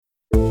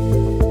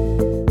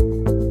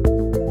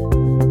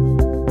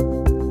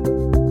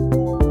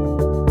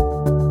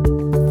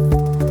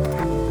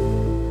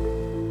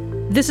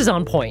This is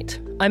On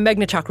Point. I'm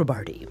Meghna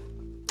Chakrabarti.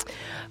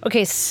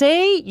 Okay,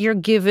 say you're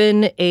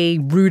given a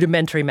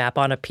rudimentary map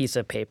on a piece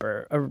of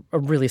paper, a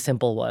really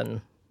simple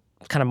one,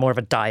 kind of more of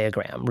a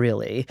diagram,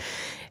 really.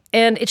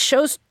 And it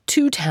shows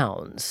two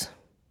towns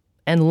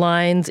and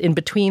lines in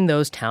between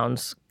those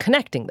towns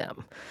connecting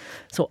them.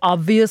 So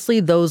obviously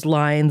those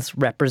lines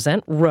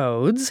represent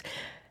roads,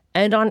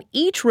 and on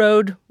each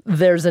road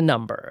there's a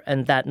number,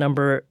 and that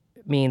number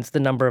means the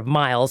number of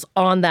miles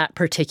on that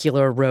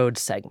particular road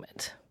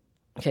segment.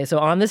 Okay, so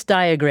on this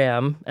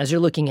diagram, as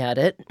you're looking at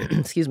it,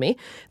 excuse me,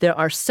 there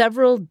are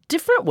several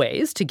different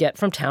ways to get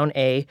from town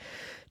A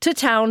to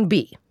town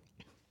B.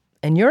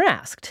 And you're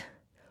asked,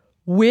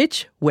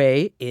 which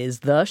way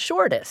is the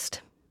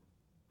shortest?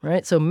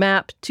 Right? So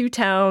map, two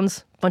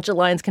towns, bunch of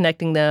lines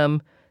connecting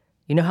them.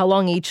 You know how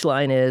long each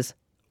line is.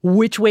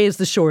 Which way is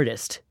the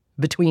shortest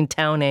between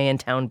town A and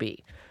town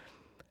B?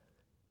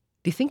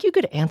 Do you think you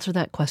could answer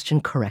that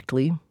question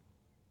correctly?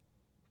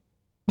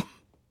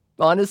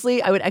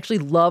 Honestly, I would actually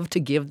love to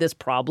give this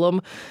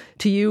problem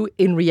to you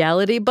in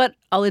reality, but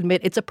I'll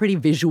admit it's a pretty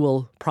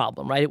visual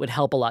problem, right? It would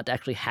help a lot to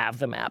actually have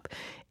the map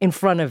in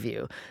front of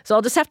you. So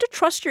I'll just have to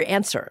trust your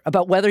answer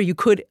about whether you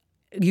could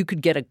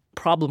get a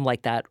problem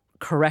like that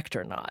correct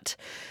or not.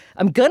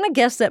 I'm going to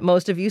guess that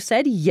most of you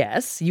said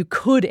yes, you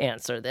could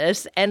answer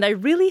this, and I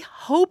really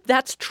hope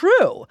that's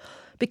true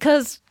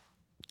because,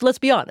 let's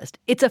be honest,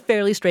 it's a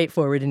fairly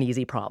straightforward and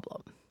easy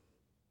problem.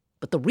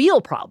 But the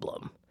real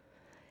problem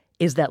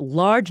is that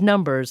large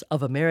numbers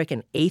of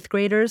American eighth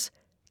graders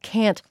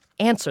can't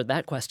answer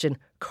that question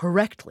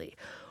correctly.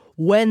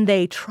 When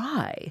they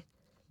try,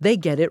 they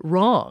get it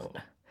wrong.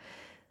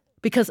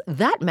 Because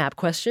that map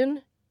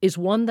question is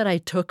one that I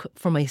took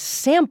from a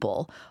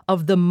sample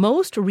of the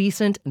most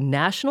recent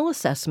National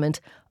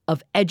Assessment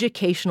of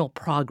Educational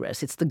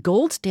Progress. It's the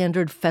gold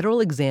standard federal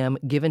exam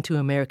given to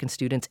American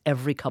students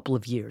every couple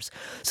of years.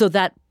 So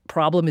that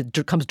problem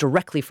comes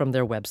directly from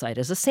their website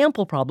as a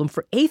sample problem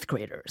for eighth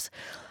graders.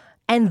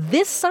 And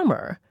this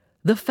summer,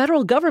 the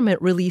federal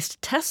government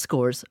released test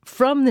scores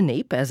from the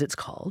NAEP, as it's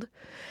called,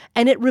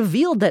 and it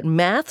revealed that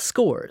math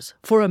scores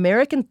for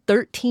American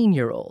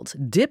 13-year-olds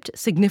dipped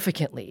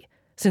significantly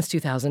since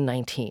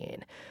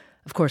 2019.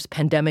 Of course,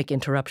 pandemic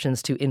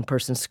interruptions to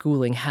in-person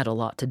schooling had a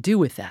lot to do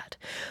with that.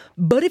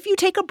 But if you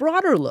take a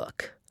broader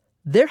look,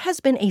 there has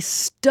been a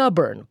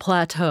stubborn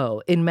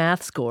plateau in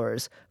math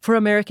scores for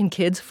American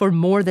kids for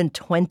more than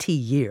 20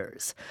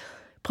 years.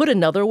 Put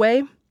another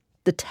way,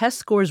 the test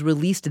scores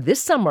released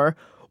this summer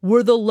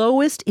were the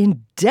lowest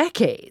in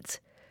decades,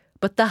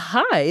 but the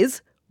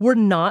highs were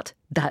not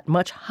that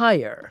much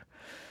higher.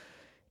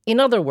 In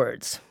other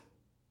words,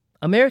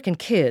 American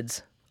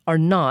kids are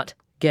not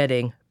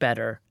getting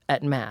better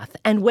at math.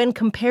 And when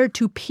compared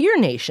to peer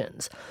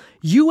nations,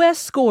 the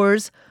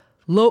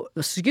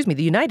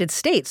United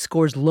States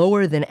scores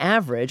lower than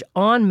average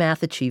on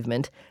math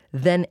achievement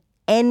than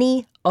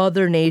any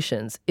other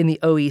nations in the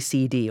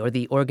OECD, or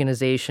the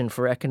Organization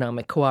for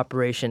Economic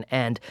Cooperation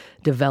and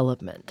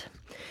Development.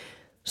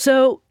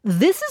 So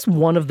this is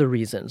one of the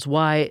reasons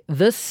why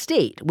the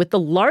state with the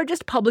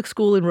largest public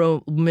school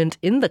enrollment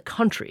in the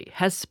country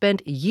has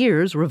spent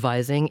years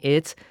revising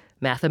its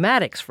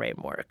mathematics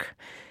framework.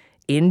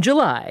 In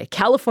July,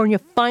 California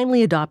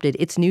finally adopted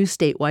its new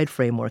statewide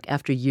framework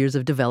after years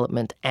of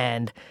development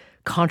and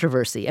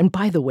controversy. And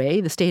by the way,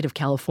 the state of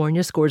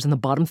California scores in the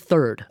bottom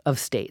third of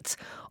states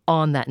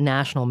on that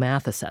national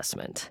math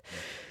assessment.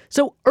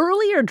 So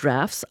earlier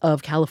drafts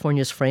of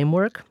California's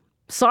framework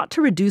sought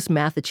to reduce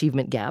math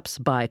achievement gaps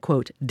by,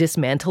 quote,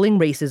 dismantling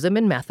racism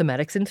in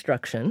mathematics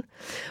instruction,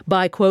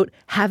 by, quote,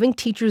 having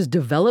teachers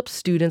develop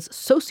students'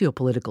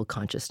 sociopolitical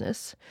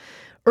consciousness.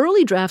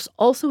 Early drafts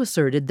also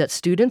asserted that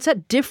students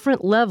at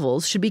different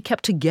levels should be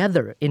kept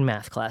together in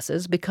math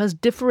classes because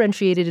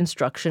differentiated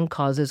instruction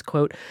causes,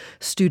 quote,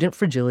 student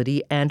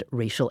fragility and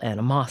racial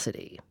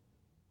animosity.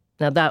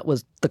 Now, that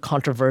was the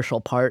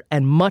controversial part,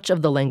 and much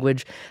of the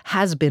language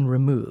has been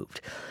removed.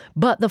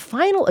 But the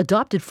final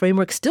adopted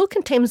framework still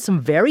contains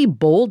some very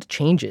bold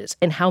changes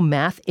in how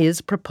math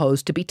is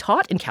proposed to be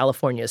taught in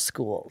California's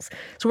schools.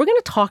 So we're going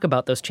to talk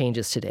about those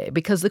changes today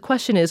because the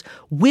question is,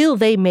 will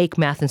they make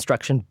math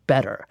instruction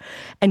better?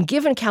 And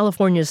given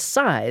California's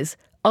size,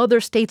 other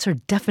states are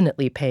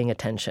definitely paying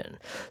attention.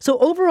 So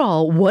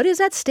overall, what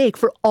is at stake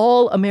for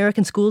all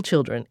American school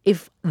children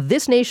if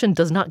this nation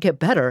does not get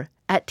better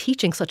at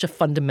teaching such a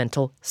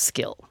fundamental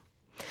skill?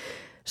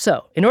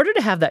 So, in order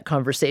to have that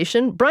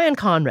conversation, Brian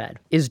Conrad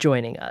is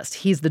joining us.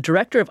 He's the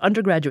director of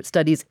undergraduate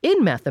studies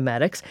in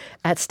mathematics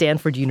at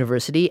Stanford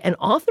University and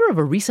author of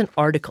a recent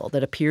article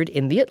that appeared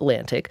in The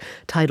Atlantic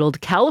titled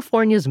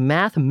 "California's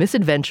Math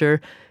Misadventure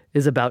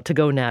is About to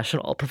Go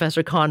National."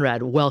 Professor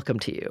Conrad, welcome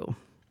to you.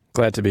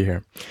 Glad to be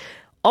here.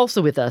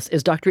 Also with us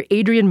is Dr.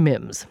 Adrian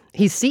Mims.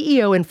 He's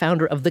CEO and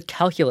founder of the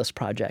Calculus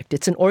Project.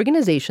 It's an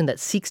organization that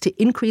seeks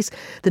to increase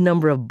the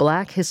number of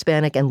Black,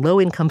 Hispanic, and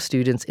low-income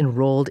students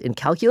enrolled in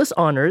calculus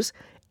honors,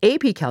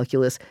 AP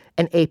Calculus,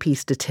 and AP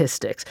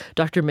Statistics.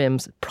 Dr.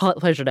 Mims,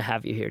 pleasure to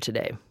have you here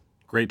today.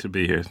 Great to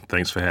be here.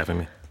 Thanks for having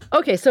me.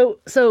 Okay,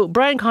 so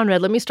Brian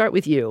Conrad, let me start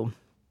with you.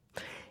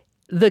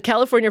 the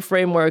California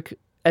framework,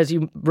 as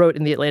you wrote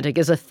in The Atlantic,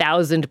 is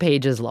 1,000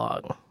 pages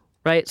long,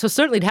 right? So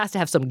certainly it has to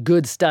have some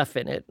good stuff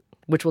in it,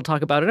 which we'll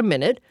talk about in a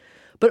minute.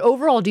 But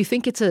overall, do you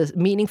think it's a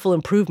meaningful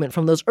improvement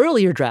from those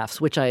earlier drafts,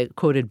 which I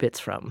quoted bits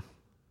from?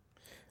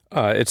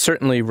 It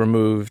certainly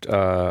removed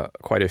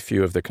quite a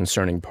few of the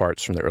concerning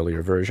parts from the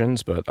earlier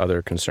versions, but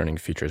other concerning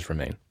features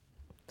remain.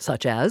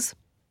 Such as?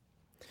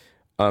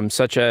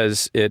 Such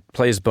as it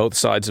plays both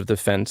sides of the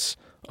fence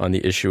on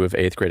the issue of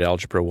 8th grade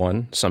Algebra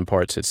 1. Some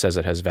parts it says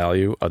it has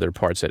value, other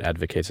parts it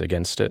advocates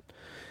against it.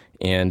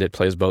 And it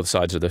plays both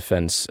sides of the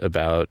fence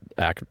about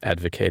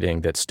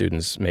advocating that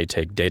students may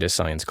take data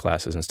science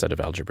classes instead of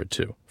Algebra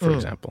 2, for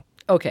example.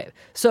 Okay.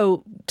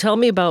 So tell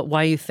me about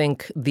why you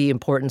think the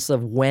importance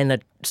of when a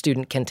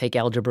student can take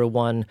Algebra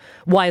 1.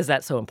 Why is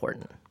that so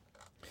important?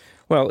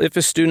 Well, if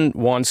a student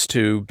wants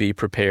to be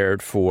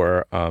prepared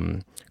for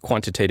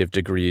quantitative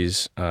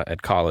degrees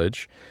at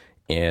college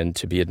and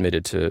to be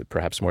admitted to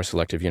perhaps more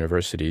selective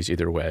universities,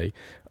 either way,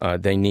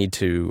 they need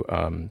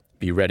to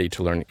be ready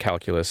to learn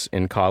calculus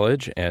in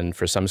college. And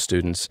for some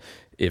students,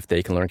 if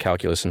they can learn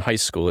calculus in high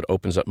school, it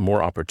opens up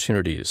more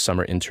opportunities,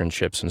 summer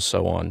internships and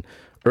so on,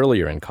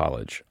 earlier in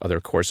college,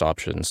 other course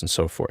options and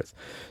so forth.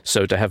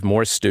 So to have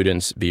more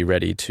students be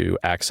ready to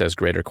access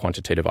greater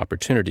quantitative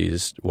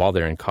opportunities while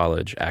they're in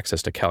college,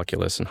 access to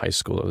calculus in high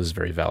school is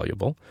very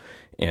valuable.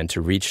 And to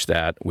reach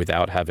that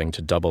without having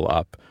to double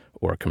up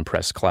or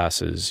compress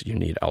classes, you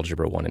need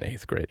Algebra 1 in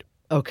 8th grade.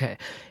 Okay.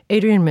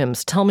 Adrian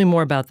Mims, tell me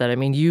more about that. I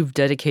mean, you've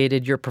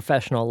dedicated your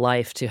professional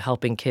life to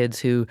helping kids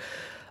who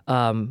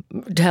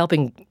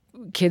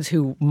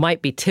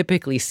might be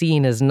typically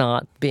seen as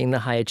not being the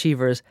high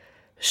achievers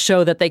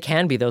show that they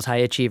can be those high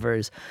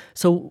achievers.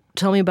 So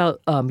tell me about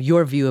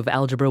your view of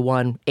Algebra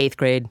 1, 8th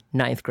grade,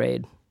 9th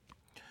grade.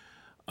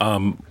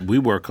 We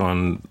work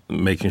on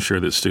making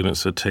sure that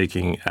students are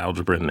taking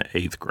algebra in the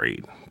 8th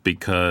grade,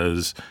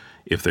 because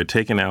if they're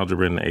taking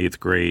algebra in the 8th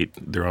grade,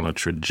 they're on a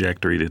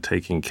trajectory to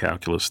taking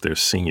calculus their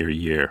senior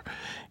year.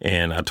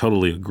 And I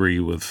totally agree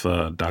with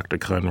Dr.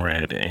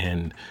 Conrad.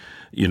 And,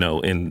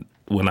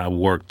 when I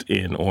worked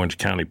in Orange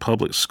County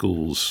Public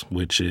Schools,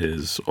 which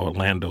is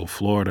Orlando,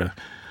 Florida,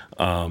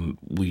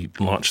 we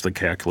launched the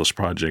calculus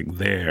project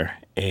there,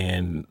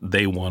 and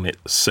they wanted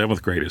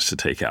 7th graders to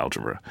take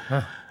algebra.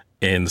 Huh.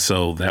 And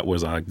so that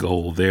was our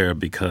goal there,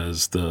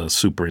 because the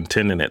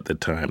superintendent at the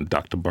time,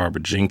 Dr.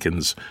 Barbara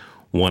Jenkins,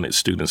 wanted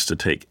students to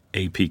take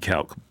AP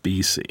Calc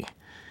BC.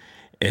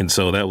 And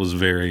so that was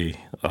very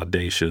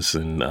audacious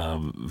and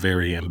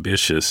very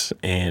ambitious,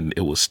 and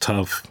it was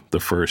tough the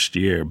first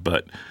year,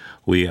 but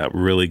we got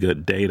really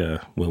good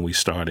data when we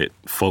started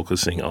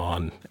focusing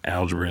on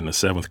algebra in the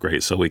 7th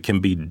grade. So it can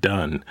be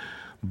done,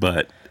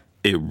 but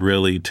it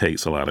really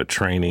takes a lot of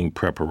training,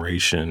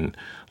 preparation,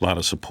 a lot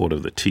of support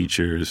of the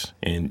teachers,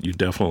 and you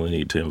definitely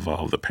need to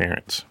involve the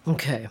parents.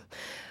 Okay.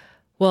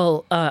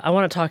 Well, I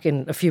want to talk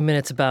in a few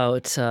minutes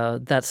about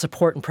that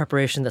support and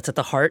preparation that's at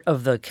the heart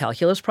of the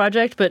calculus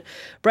project. But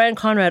Brian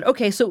Conrad,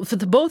 okay, so for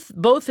the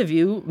both of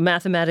you,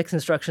 mathematics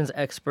instructions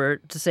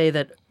expert, to say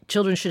that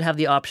children should have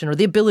the option or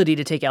the ability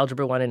to take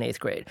Algebra 1 in 8th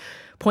grade.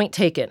 Point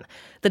taken.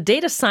 The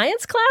data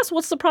science class,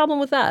 what's the problem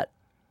with that?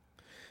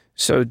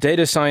 So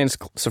data science,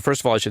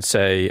 first of all, I should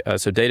say,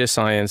 data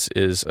science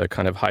is a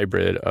kind of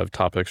hybrid of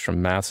topics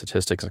from math,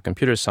 statistics, and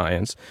computer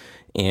science.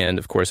 And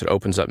of course, it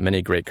opens up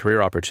many great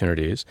career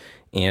opportunities.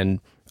 And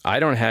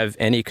I don't have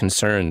any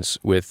concerns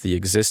with the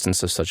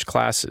existence of such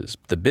classes.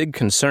 The big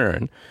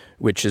concern,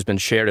 which has been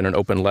shared in an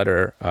open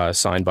letter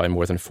signed by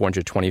more than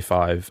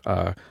 425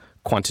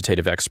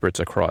 quantitative experts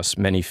across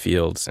many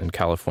fields in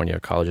California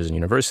colleges and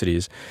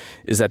universities,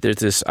 is that there's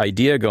this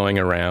idea going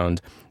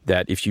around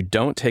that if you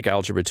don't take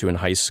Algebra 2 in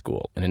high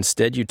school and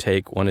instead you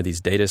take one of these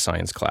data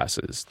science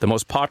classes, the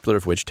most popular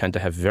of which tend to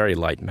have very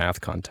light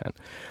math content,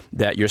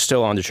 that you're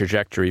still on the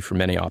trajectory for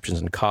many options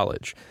in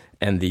college.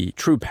 And the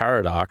true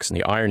paradox and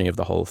the irony of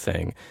the whole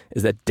thing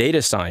is that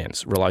data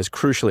science relies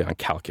crucially on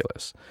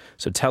calculus.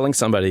 So telling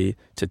somebody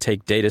to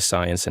take data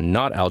science and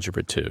not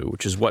Algebra 2,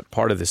 which is what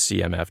part of the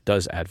CMF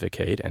does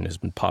advocate and has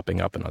been popping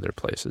up in other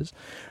places,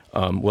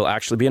 will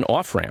actually be an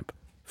off-ramp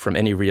from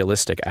any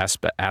realistic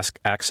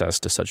access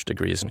to such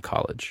degrees in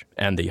college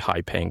and the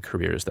high-paying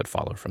careers that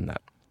follow from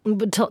that.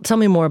 But tell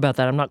me more about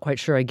that. I'm not quite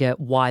sure I get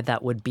why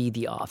that would be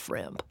the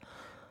off-ramp.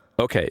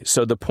 Okay,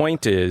 so the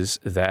point is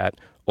that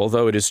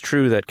although it is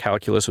true that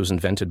calculus was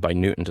invented by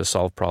Newton to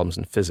solve problems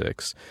in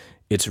physics,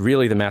 it's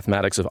really the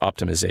mathematics of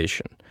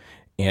optimization.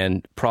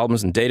 And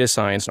problems in data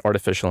science,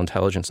 artificial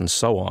intelligence, and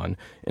so on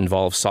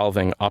involve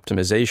solving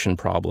optimization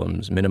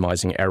problems,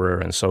 minimizing error,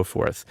 and so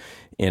forth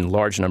in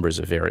large numbers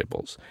of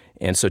variables.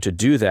 And so to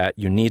do that,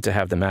 you need to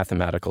have the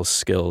mathematical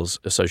skills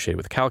associated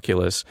with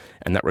calculus,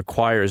 and that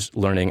requires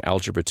learning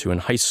Algebra 2 in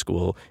high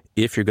school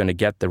if you're going to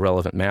get the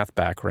relevant math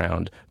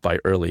background by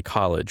early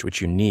college,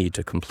 which you need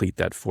to complete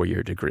that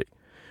 4-year degree.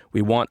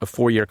 We want a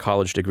 4-year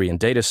college degree in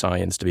data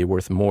science to be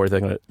worth more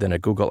than a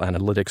Google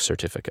Analytics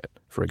certificate,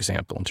 for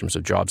example, in terms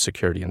of job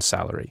security and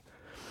salary.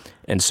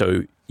 And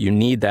so you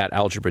need that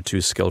algebra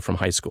 2 skill from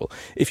high school.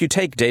 If you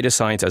take data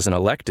science as an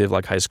elective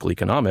like high school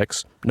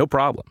economics, no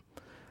problem.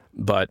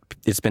 But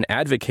it's been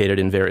advocated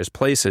in various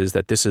places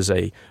that this is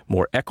a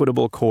more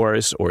equitable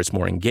course or it's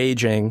more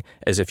engaging,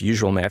 as if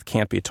usual math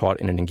can't be taught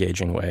in an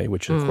engaging way,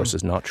 which of course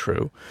is not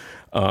true.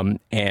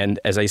 And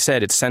as I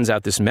said, it sends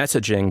out this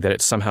messaging that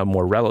it's somehow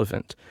more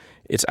relevant.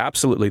 It's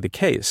absolutely the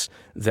case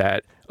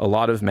that a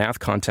lot of math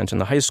content in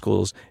the high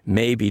schools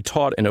may be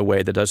taught in a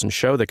way that doesn't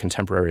show the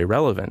contemporary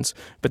relevance,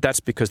 but that's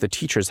because the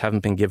teachers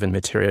haven't been given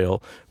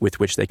material with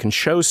which they can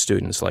show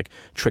students, like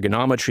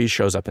trigonometry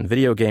shows up in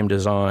video game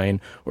design,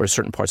 or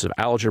certain parts of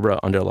algebra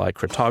underlie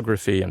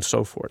cryptography and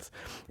so forth.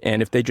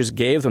 And if they just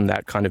gave them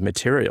that kind of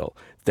material,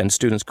 then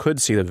students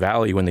could see the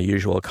value in the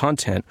usual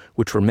content,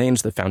 which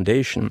remains the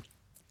foundation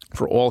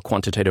for all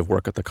quantitative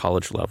work at the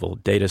college level,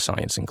 data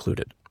science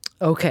included.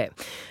 Okay.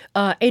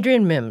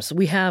 Adrian Mims,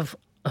 we have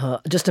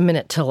just a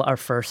minute till our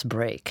first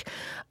break.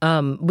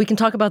 We can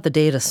talk about the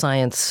data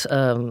science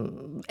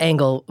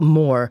angle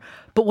more,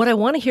 but what I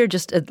want to hear,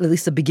 just at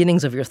least the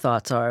beginnings of your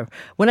thoughts, are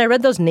when I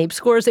read those NAEP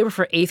scores, they were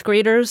for 8th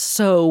graders.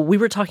 So we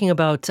were talking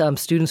about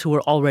students who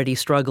were already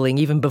struggling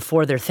even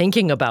before they're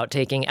thinking about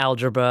taking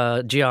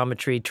algebra,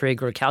 geometry,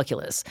 trig, or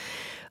calculus.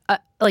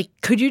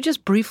 Could you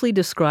just briefly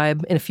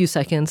describe in a few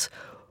seconds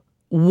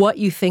what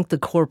you think the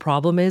core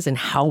problem is and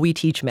how we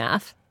teach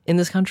math in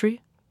this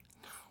country?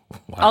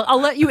 Wow. I'll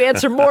let you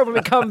answer more when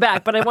we come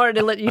back, but I wanted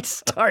to let you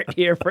start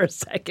here for a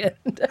second.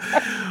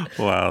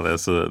 Wow,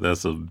 that's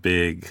a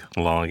big,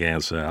 long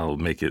answer. I'll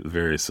make it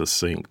very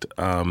succinct.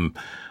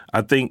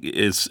 I think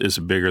it's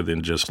bigger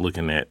than just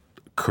looking at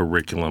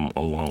curriculum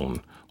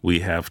alone. We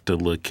have to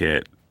look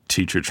at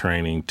teacher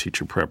training,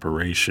 teacher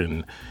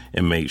preparation,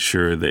 and make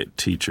sure that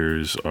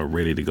teachers are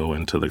ready to go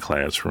into the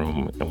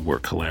classroom and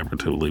work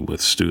collaboratively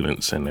with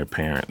students and their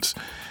parents.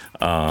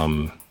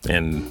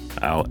 And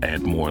I'll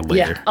add more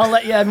later. Yeah, I'll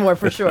let you add more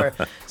for sure.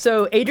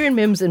 So Adrian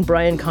Mims and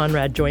Brian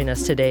Conrad join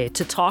us today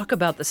to talk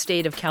about the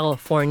state of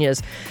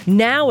California's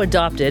now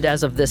adopted,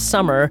 as of this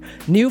summer,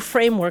 new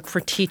framework for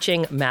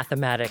teaching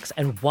mathematics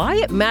and why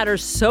it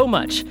matters so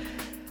much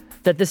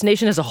that this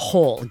nation as a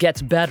whole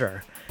gets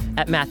better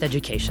at math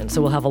education.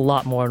 So we'll have a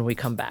lot more when we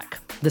come back.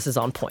 This is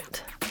On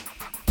Point.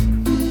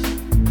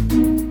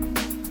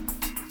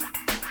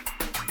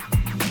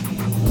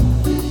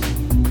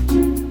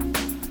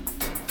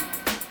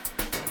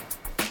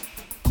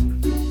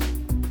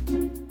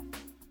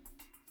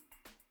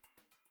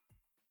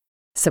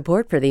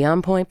 Support for the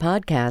On Point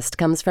podcast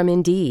comes from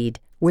Indeed.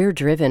 We're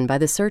driven by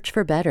the search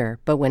for better,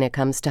 but when it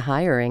comes to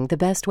hiring, the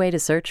best way to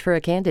search for a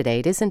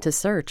candidate isn't to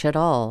search at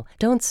all.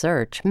 Don't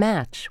search,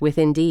 match with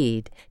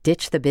Indeed.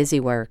 Ditch the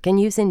busy work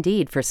and use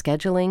Indeed for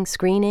scheduling,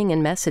 screening,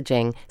 and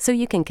messaging so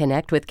you can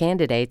connect with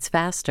candidates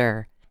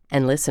faster.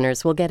 And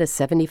listeners will get a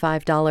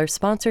 $75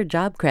 sponsored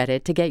job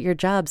credit to get your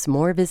jobs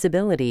more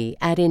visibility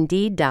at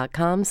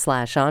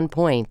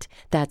Indeed.com/onpoint.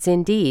 That's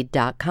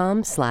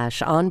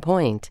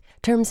Indeed.com/onpoint.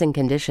 Terms and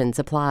conditions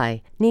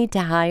apply. Need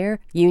to hire?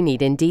 You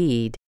need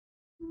Indeed.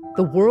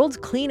 The world's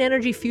clean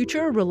energy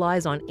future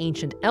relies on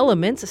ancient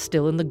elements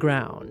still in the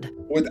ground.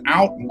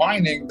 Without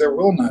mining, there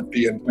will not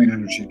be a clean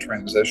energy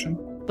transition.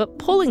 But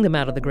pulling them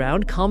out of the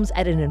ground comes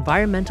at an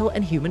environmental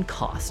and human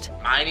cost.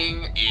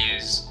 Mining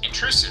is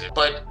intrusive,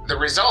 but the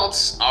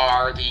results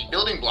are the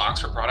building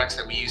blocks for products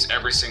that we use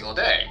every single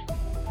day.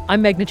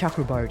 I'm Meghna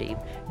Chakrabarti.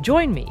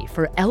 Join me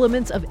for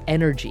Elements of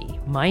Energy,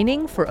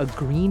 Mining for a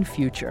Green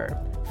Future.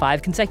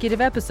 5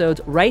 consecutive episodes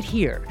right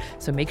here,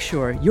 so make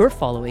sure you're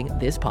following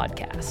this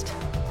podcast.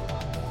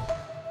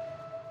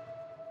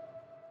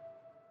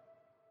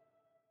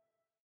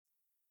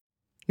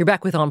 You're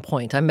back with On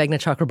Point. I'm Meghna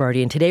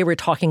Chakrabarti, and today we're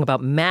talking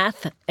about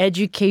math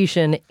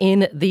education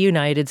in the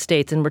United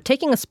States. And we're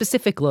taking a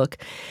specific look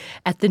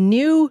at the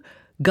new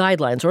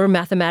guidelines or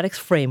mathematics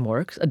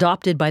frameworks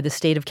adopted by the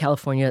state of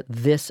California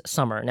this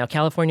summer. Now,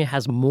 California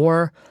has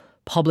more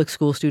public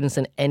school students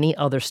than any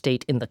other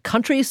state in the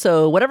country,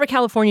 so whatever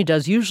California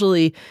does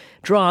usually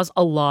draws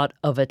a lot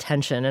of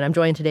attention. And I'm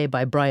joined today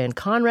by Brian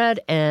Conrad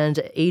and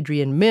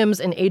Adrian Mims.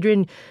 And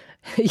Adrian,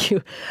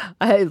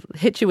 I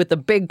hit you with the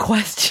big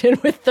question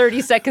with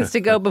 30 seconds to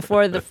go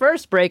before the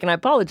first break, and I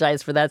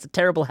apologize for that. It's a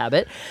terrible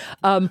habit.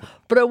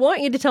 But I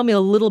want you to tell me a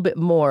little bit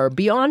more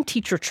beyond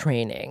teacher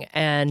training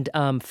and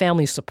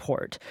family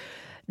support.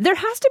 There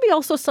has to be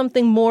also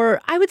something more,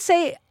 I would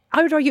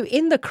argue,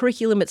 in the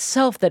curriculum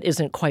itself that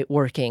isn't quite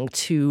working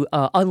to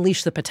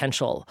unleash the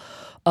potential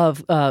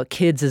of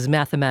kids as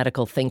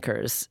mathematical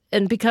thinkers.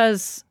 And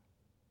because,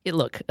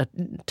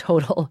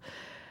 total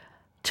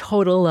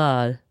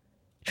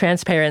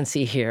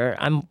transparency here.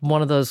 I'm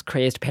one of those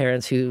crazed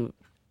parents who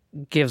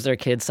gives their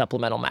kids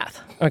supplemental math.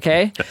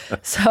 Okay,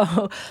 but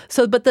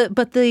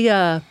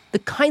the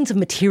kinds of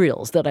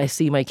materials that I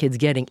see my kids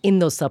getting in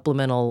those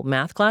supplemental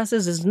math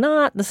classes is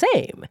not the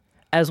same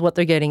as what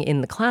they're getting in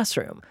the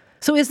classroom.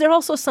 So is there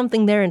also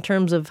something there in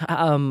terms of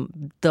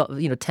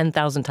the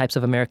 10,000 types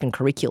of American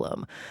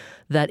curriculum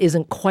that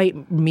isn't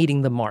quite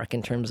meeting the mark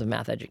in terms of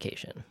math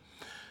education?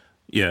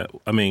 Yeah,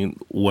 I mean,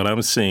 what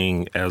I'm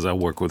seeing as I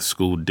work with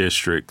school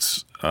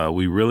districts,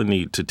 we really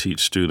need to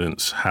teach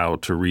students how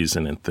to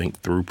reason and think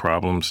through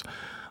problems.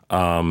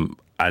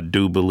 I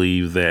do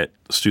believe that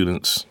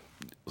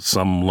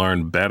some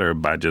learn better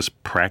by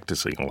just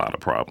practicing a lot of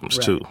problems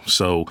too.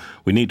 So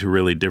we need to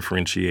really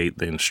differentiate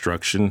the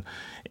instruction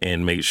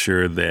and make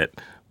sure that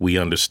we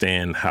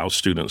understand how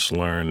students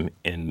learn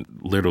and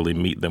literally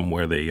meet them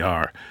where they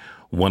are.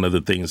 One of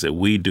the things that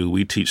we do,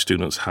 we teach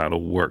students how to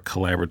work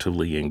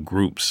collaboratively in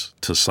groups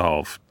to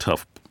solve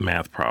tough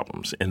math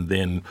problems. And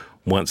then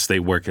once they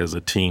work as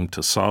a team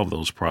to solve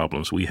those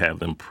problems, we have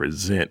them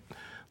present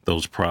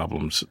those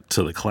problems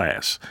to the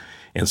class.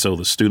 And so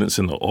the students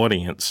in the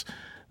audience,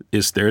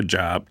 it's their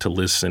job to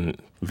listen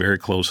very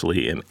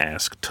closely and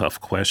ask tough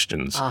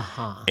questions.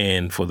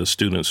 And for the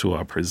students who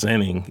are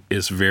presenting,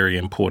 it's very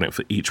important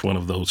for each one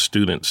of those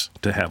students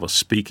to have a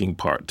speaking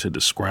part to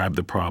describe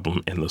the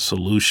problem and the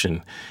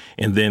solution.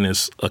 And then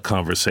it's a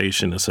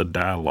conversation, it's a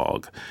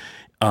dialogue.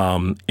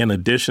 In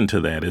addition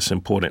to that, it's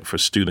important for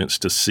students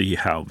to see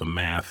how the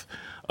math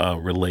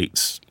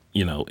relates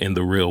in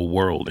the real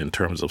world in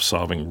terms of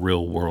solving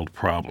real world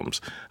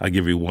problems. I'll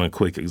give you one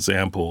quick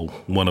example.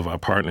 One of our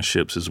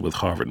partnerships is with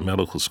Harvard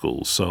Medical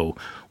School. So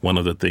one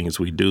of the things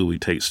we do, we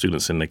take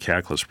students in the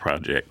Calculus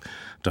Project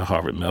to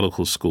Harvard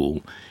Medical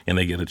School, and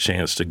they get a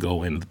chance to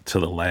go into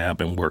the lab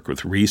and work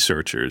with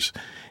researchers.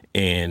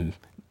 And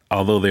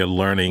although they're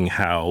learning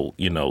how,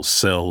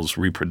 cells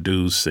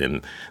reproduce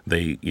and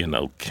they,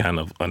 kind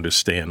of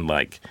understand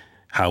like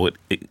how it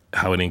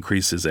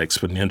increases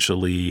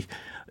exponentially,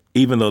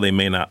 even though they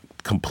may not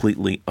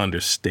completely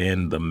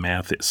understand the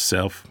math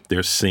itself,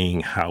 they're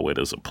seeing how it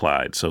is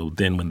applied. So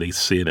then when they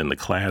see it in the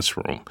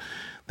classroom,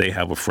 they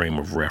have a frame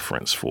of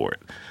reference for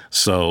it.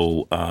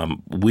 So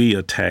we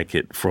attack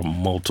it from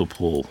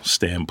multiple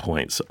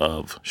standpoints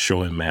of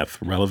showing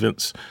math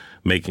relevance,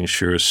 making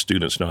sure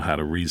students know how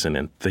to reason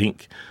and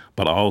think,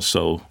 but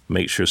also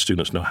make sure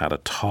students know how to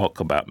talk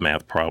about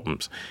math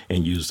problems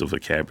and use the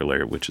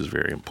vocabulary, which is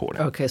very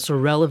important. Okay, so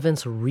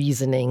relevance,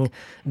 reasoning,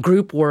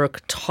 group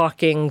work,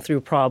 talking through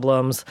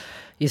problems.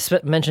 You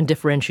mentioned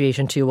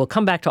differentiation too. We'll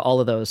come back to all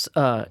of those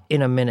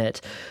in a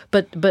minute.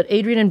 But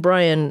Adrian and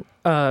Brian,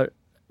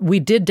 we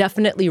did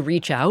definitely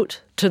reach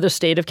out to the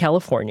state of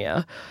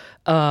California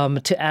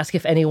to ask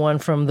if anyone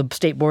from the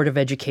State Board of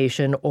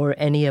Education or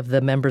any of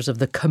the members of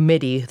the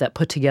committee that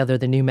put together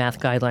the new math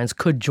guidelines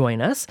could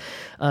join us.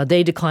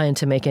 They declined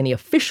to make any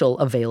official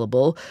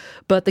available,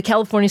 but the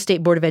California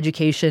State Board of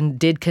Education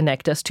did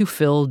connect us to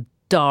Phil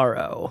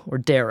Darrow.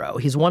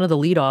 He's one of the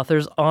lead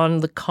authors on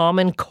the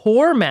Common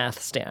Core math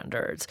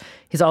standards.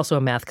 He's also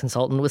a math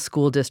consultant with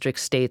school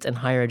districts, states, and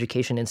higher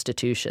education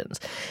institutions.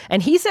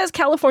 And he says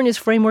California's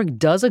framework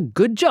does a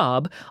good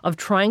job of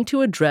trying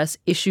to address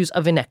issues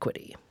of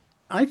inequity.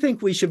 I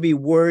think we should be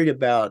worried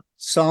about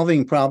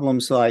solving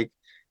problems like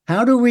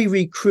how do we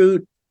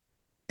recruit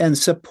and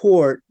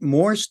support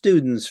more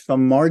students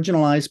from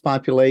marginalized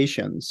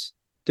populations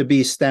to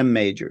be STEM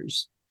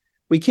majors?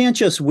 We can't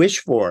just wish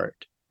for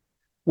it.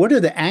 What are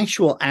the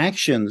actual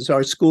actions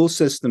our school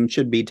system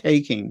should be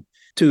taking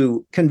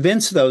to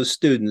convince those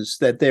students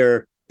that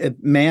their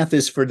math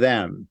is for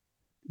them,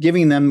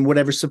 giving them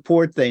whatever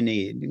support they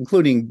need,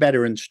 including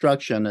better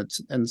instruction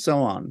and so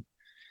on?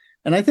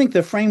 And I think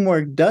the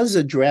framework does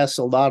address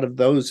a lot of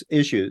those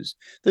issues.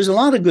 There's a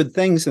lot of good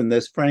things in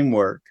this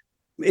framework.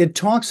 It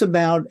talks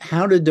about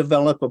how to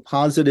develop a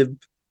positive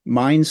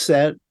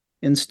mindset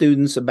in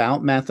students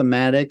about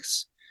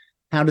mathematics,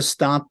 how to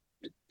stop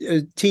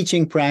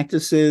teaching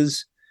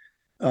practices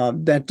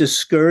that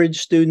discourage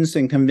students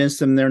and convince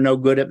them they're no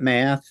good at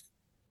math.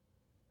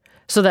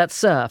 So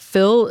that's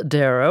Phil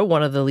Darrow,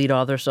 one of the lead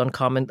authors on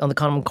the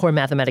Common Core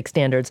mathematics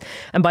standards.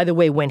 And by the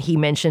way, when he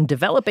mentioned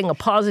developing a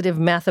positive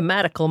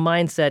mathematical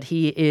mindset,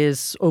 he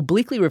is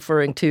obliquely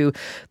referring to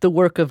the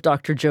work of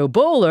Dr. Jo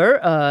Boaler,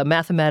 a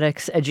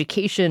mathematics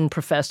education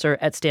professor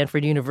at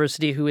Stanford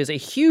University, who is a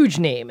huge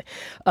name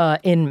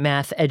in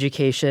math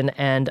education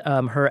and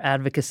her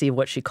advocacy of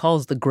what she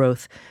calls the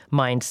growth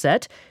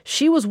mindset.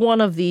 She was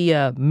one of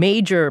the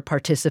major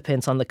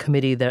participants on the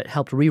committee that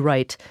helped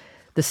rewrite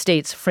the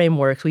state's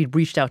frameworks. We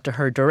reached out to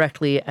her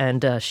directly,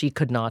 and she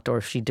could not,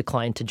 or she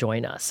declined to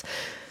join us.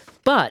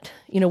 But,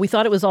 we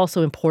thought it was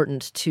also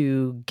important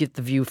to get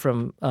the view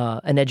from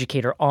an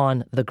educator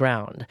on the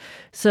ground.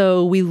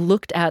 So we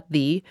looked at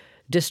the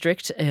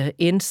district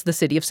in the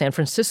city of San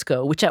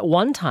Francisco, which at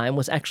one time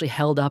was actually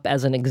held up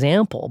as an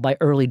example by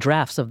early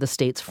drafts of the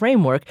state's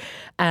framework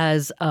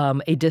as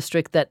a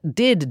district that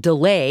did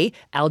delay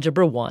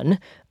Algebra 1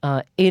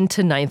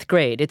 into ninth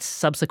grade. It's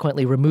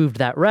subsequently removed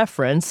that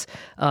reference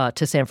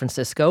to San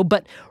Francisco,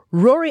 but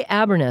Rory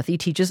Abernethy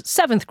teaches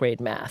seventh grade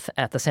math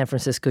at the San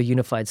Francisco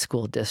Unified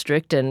School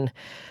District. And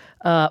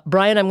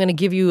Brian, I'm going to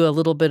give you a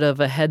little bit of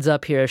a heads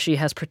up here. She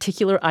has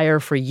particular ire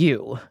for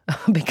you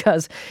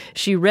because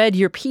she read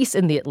your piece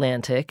in The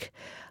Atlantic,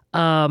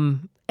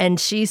 and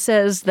she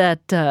says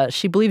that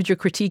she believes your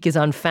critique is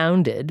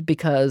unfounded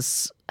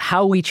because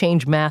how we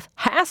change math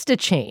has to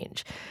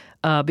change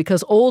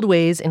because old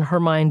ways in her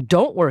mind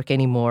don't work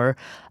anymore.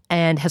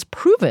 and has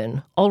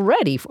proven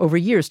already over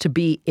years to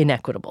be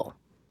inequitable.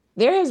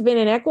 There has been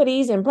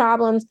inequities and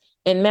problems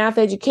in math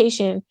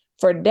education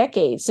for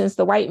decades since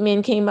the white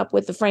men came up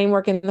with the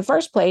framework in the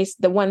first place,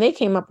 the one they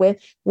came up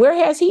with. Where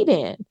has he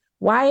been?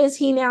 Why is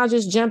he now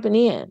just jumping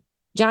in,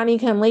 Johnny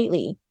come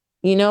lately,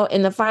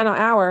 in the final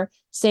hour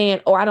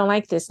saying, oh, I don't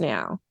like this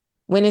now.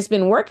 When it's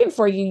been working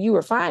for you, you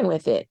were fine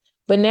with it.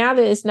 But now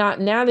that it's not,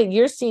 now that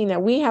you're seeing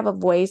that we have a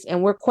voice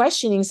and we're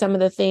questioning some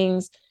of the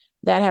things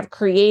that have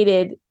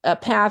created a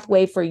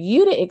pathway for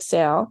you to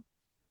excel,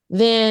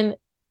 then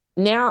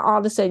now all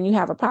of a sudden you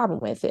have a problem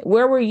with it.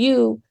 Where were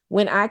you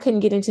when I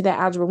couldn't get into that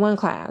Algebra 1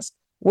 class?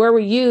 Where were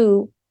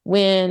you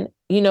when,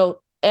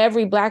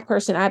 every Black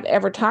person I've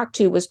ever talked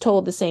to was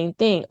told the same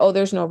thing? Oh,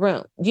 there's no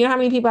room. Do you know how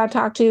many people I've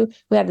talked to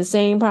who had the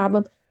same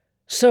problem?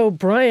 So,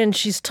 Brian,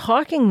 she's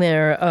talking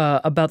there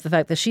about the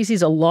fact that she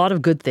sees a lot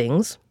of good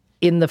things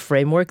in the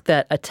framework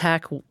that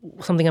attack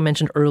something I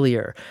mentioned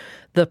earlier,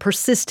 the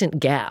persistent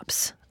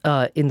gaps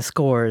in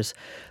scores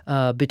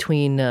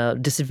between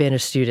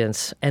disadvantaged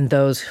students and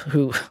those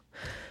who,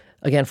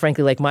 again,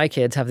 frankly, like my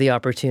kids, have the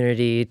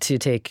opportunity to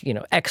take,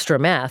 extra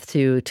math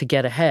to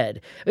get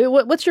ahead.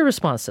 What's your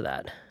response to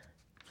that?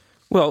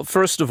 Well,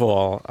 first of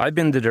all, I've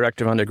been the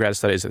director of undergrad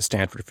studies at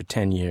Stanford for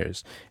 10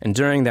 years. And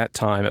during that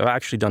time, I've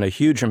actually done a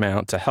huge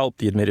amount to help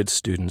the admitted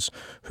students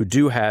who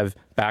do have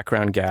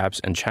background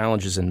gaps and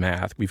challenges in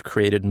math. We've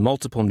created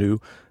multiple new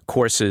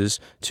courses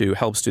to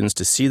help students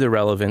to see the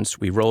relevance.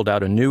 We rolled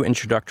out a new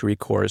introductory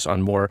course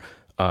on more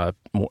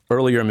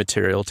earlier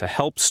material to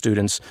help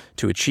students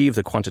to achieve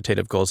the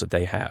quantitative goals that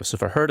they have. So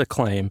for her to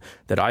claim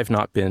that I've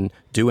not been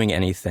doing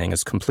anything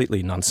is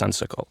completely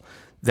nonsensical.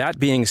 That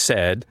being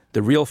said,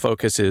 the real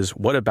focus is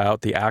what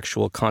about the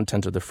actual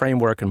content of the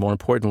framework and, more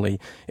importantly,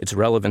 its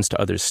relevance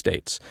to other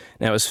states.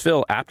 Now, as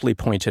Phil aptly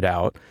pointed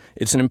out,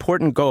 it's an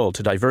important goal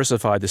to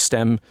diversify the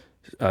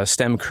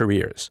STEM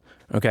careers.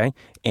 Okay,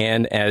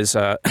 and as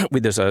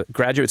there's a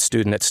graduate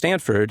student at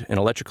Stanford in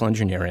electrical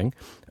engineering.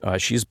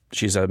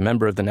 She's a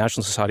member of the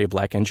National Society of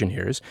Black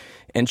Engineers,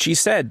 and she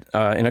said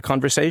in a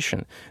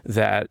conversation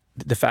that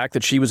the fact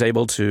that she was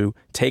able to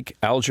take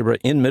algebra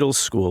in middle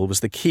school was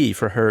the key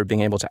for her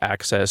being able to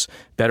access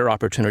better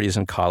opportunities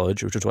in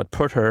college, which is what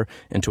put her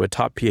into a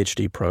top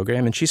PhD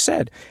program. And she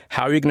said,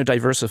 how are you going to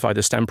diversify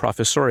the STEM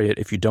professoriate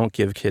if you don't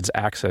give kids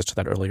access to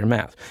that earlier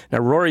math? Now,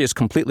 Rory is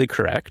completely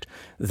correct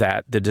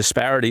that the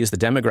disparities, the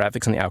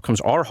demographics, and the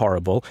outcomes are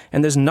horrible,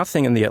 and there's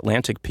nothing in the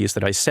Atlantic piece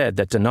that I said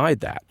that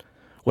denied that.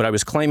 What I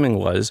was claiming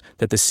was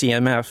that the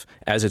CMF,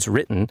 as it's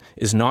written,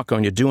 is not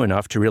going to do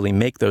enough to really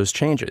make those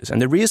changes. And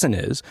the reason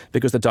is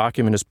because the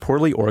document is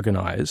poorly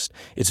organized,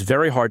 it's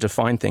very hard to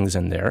find things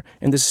in there,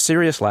 and there's a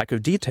serious lack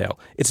of detail.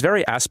 It's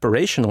very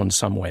aspirational in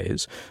some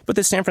ways, but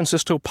the San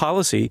Francisco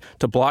policy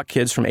to block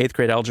kids from 8th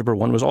grade Algebra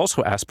 1 was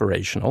also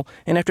aspirational,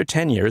 and after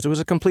 10 years, it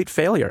was a complete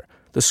failure.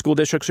 The school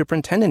district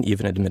superintendent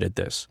even admitted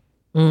this.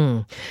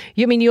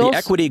 The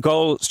equity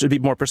goal, to be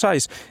more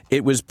precise,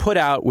 it was put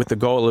out with the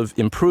goal of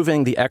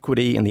improving the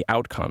equity and the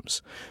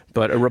outcomes.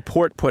 But a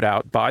report put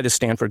out by the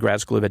Stanford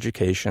Grad School of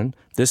Education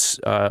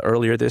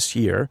earlier this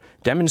year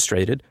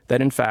demonstrated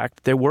that, in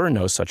fact, there were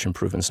no such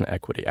improvements in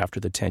equity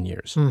after the 10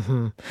 years.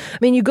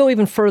 Mm-hmm. You go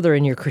even further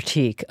in your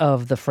critique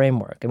of the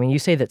framework. You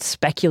say that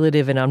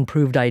speculative and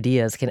unproved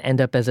ideas can end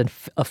up as an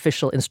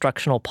official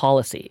instructional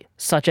policy,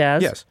 such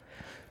as? Yes.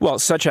 Well,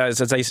 such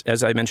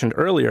as I mentioned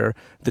earlier,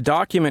 the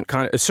document,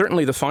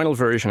 certainly the final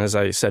version, as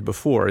I said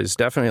before, is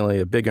definitely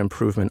a big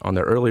improvement on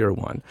the earlier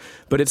one,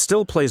 but it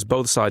still plays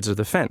both sides of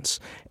the fence.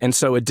 And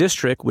so a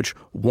district which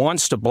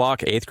wants to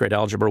block 8th grade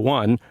Algebra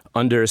 1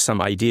 under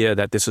some idea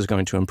that this is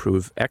going to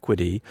improve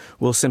equity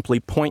will simply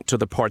point to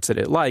the parts that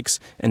it likes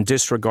and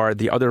disregard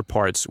the other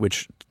parts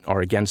which are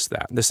against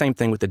that. The same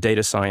thing with the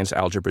data science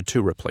Algebra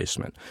 2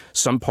 replacement.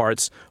 Some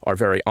parts are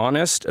very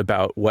honest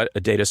about what a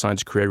data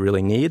science career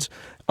really needs.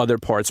 Other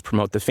parts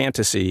promote the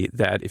fantasy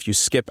that if you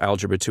skip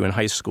Algebra 2 in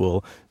high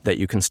school, that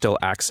you can still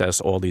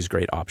access all these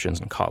great options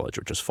in college,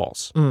 which is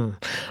false.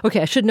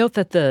 Okay, I should note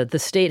that the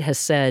state has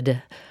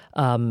said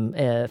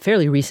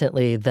fairly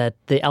recently that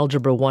the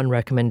Algebra 1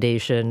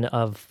 recommendation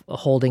of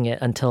holding it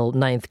until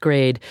 9th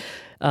grade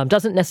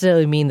doesn't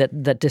necessarily mean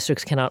that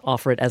districts cannot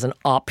offer it as an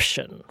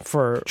option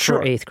for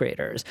 8th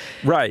graders.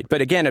 Right.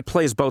 But again, it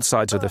plays both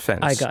sides of the fence.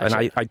 I got you.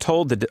 And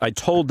I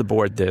told the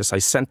board this. I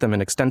sent them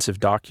an extensive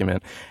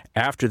document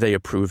after they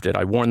approved it.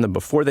 I warned them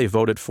before they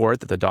voted for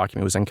it that the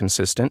document was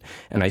inconsistent.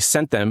 And I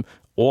sent them,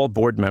 all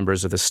board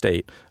members of the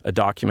state, a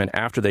document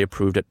after they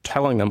approved it,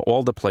 telling them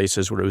all the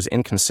places where it was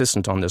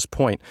inconsistent on this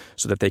point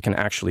so that they can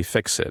actually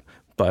fix it.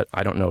 But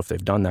I don't know if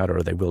they've done that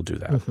or they will do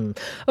that. Mm-hmm.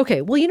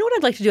 Okay. Well, you know what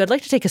I'd like to do? I'd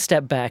like to take a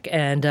step back.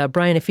 And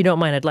Brian, if you don't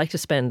mind, I'd like to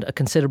spend a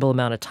considerable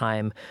amount of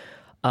time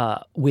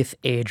with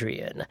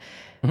Adrian.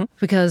 Mm-hmm.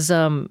 Because,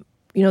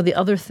 the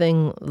other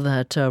thing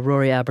that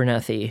Rory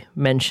Abernethy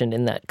mentioned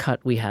in that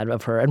cut we had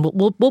of her, and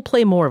we'll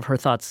play more of her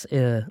thoughts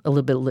a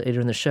little bit later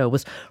in the show,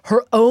 was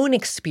her own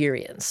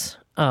experience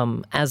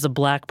as a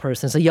Black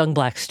person, as a young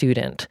Black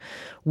student,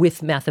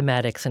 with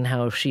mathematics and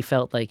how she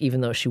felt like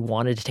even though she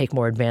wanted to take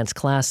more advanced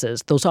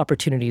classes, those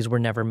opportunities were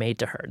never made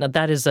to her.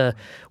 Now,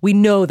 we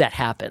know that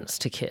happens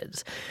to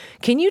kids.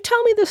 Can you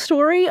tell me the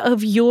story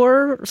of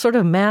your sort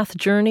of math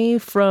journey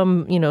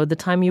from, the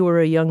time you were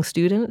a young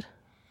student?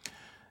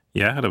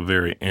 Yeah, I had a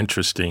very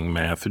interesting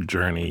math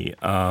journey.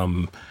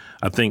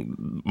 I think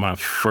my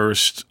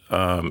first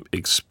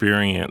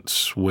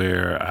experience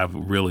where I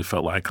really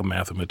felt like a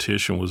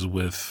mathematician was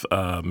with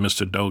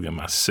Mr. Dogan,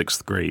 my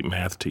 6th grade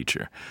math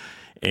teacher.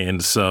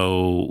 And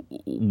so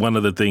one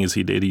of the things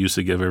he did, he used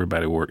to give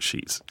everybody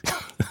worksheets.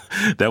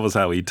 That was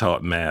how he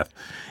taught math.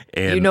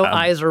 And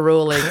eyes are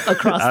rolling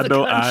across the country. I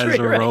know eyes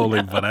are right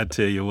rolling, now. but I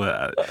tell you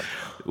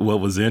what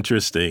was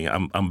interesting,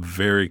 I'm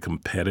very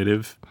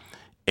competitive.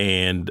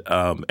 And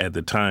at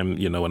the time,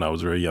 when I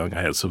was very young,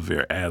 I had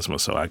severe asthma,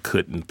 so I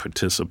couldn't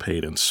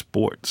participate in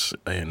sports,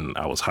 and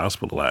I was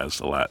hospitalized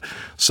a lot.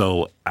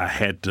 So I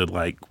had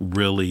to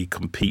really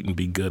compete and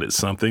be good at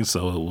something.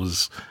 So it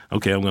was,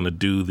 okay, I'm going to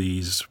do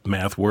these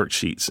math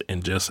worksheets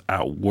and just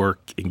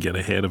outwork and get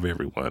ahead of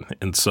everyone.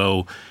 And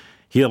so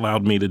he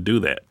allowed me to do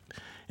that.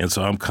 And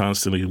so I'm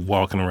constantly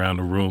walking around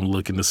the room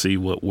looking to see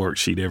what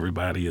worksheet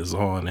everybody is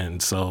on.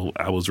 And so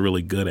I was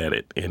really good at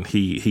it. And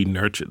he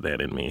nurtured that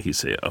in me. He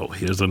said, oh,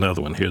 here's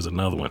another one. Here's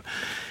another one.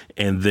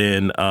 And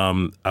then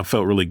I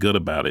felt really good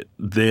about it.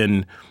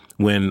 Then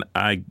when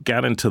I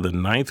got into the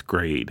 9th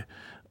grade,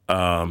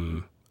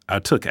 I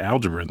took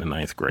algebra in the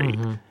 9th grade.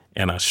 Mm-hmm.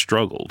 And I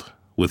struggled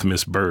with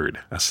Miss Bird.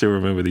 I still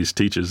remember these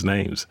teachers'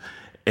 names.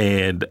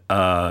 And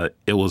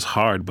it was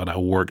hard, but I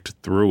worked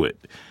through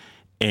it.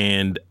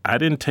 And I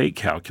didn't take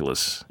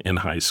calculus in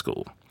high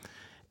school.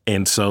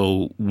 And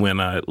so when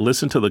I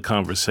listened to the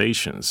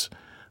conversations,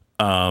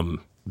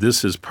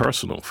 this is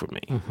personal for me,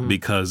 mm-hmm.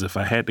 because if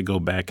I had to go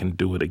back and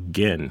do it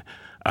again,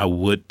 I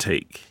would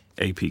take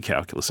AP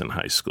calculus in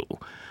high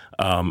school.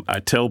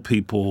 I tell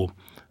people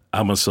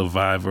I'm a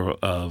survivor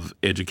of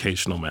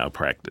educational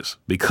malpractice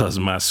because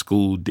my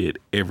school did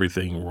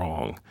everything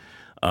wrong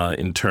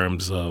in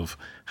terms of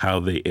how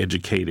they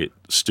educated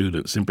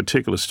students, in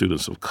particular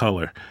students of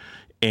color.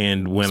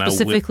 And when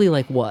specifically,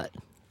 like what?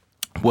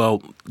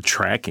 Well,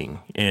 tracking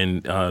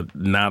and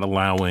not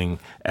allowing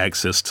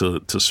access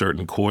to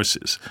certain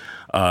courses,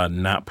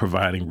 not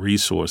providing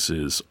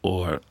resources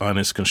or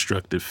honest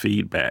constructive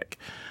feedback.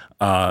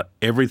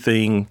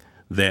 Everything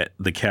that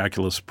the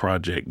Calculus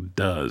Project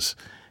does,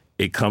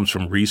 it comes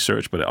from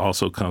research, but it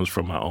also comes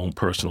from my own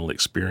personal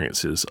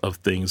experiences of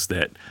things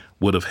that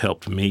would have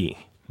helped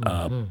me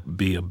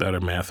be a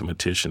better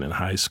mathematician in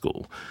high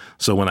school.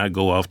 So when I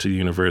go off to the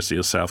University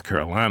of South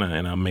Carolina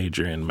and I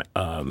major in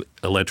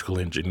electrical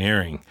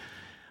engineering,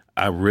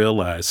 I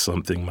realized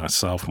something my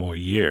sophomore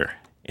year,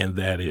 and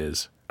that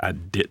is I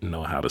didn't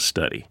know how to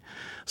study.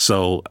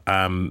 So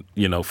I'm,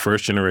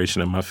 first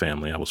generation in my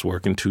family. I was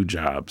working 2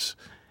 jobs,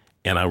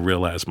 and I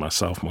realized my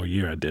sophomore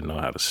year I didn't know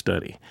how to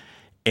study.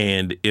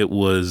 And it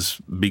was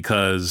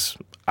because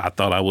I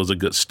thought I was a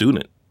good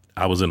student.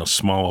 I was in a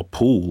small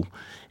pool.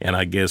 And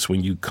I guess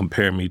when you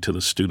compare me to the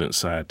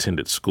students I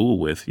attended school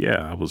with,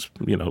 I was,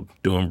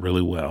 doing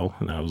really well.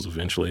 And I was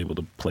eventually able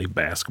to play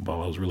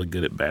basketball. I was really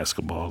good at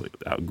basketball. It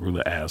outgrew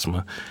the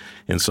asthma.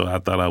 And so I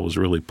thought I was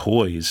really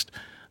poised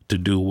to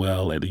do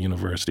well at the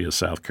University of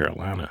South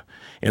Carolina.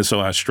 And so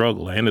I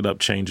struggled. I ended up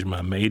changing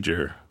my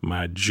major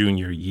my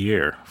junior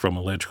year from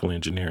electrical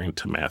engineering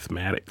to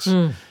mathematics.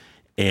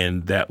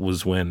 And that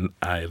was when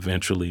I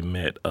eventually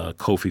met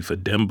Kofi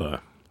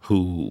Fademba,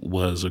 who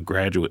was a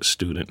graduate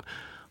student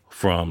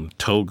from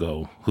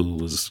Togo, who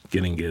was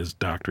getting his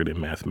doctorate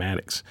in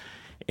mathematics.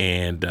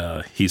 And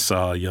he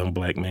saw a young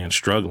Black man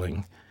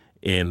struggling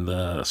in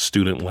the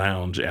student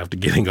lounge after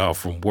getting off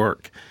from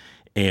work.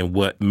 And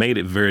what made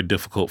it very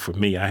difficult for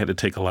me, I had to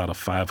take a lot of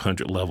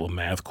 500 level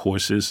math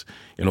courses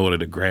in order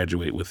to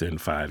graduate within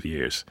 5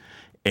 years.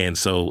 And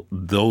so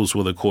those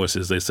were the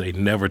courses they say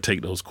never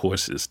take those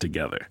courses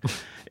together.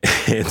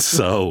 And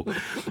so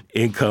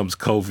in comes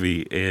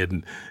Kofi,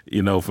 and,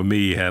 for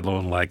me, he had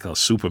on like a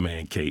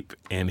Superman cape,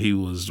 and he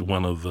was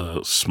one of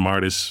the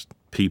smartest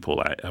people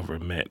I ever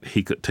met.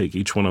 He could take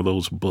each one of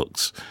those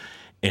books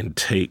and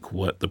take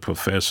what the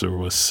professor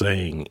was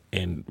saying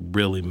and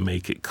really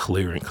make it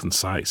clear and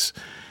concise.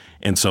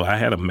 And so I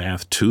had a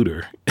math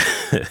tutor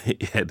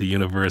at the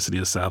University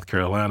of South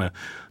Carolina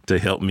to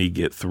help me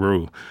get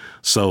through.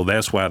 So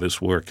that's why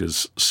this work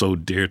is so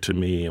dear to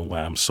me and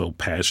why I'm so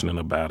passionate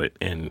about it.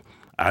 And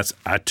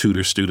I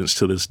tutor students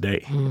to this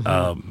day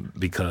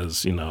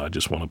because, I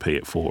just want to pay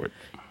it forward.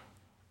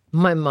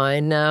 My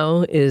mind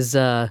now is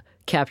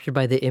captured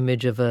by the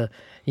image of a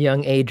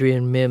young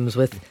Adrian Mims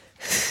with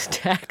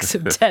stacks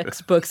of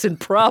textbooks and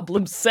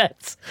problem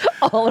sets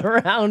all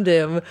around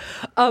him.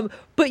 But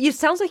it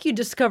sounds like you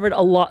discovered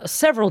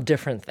several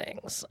different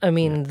things. I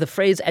mean, the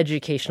phrase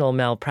educational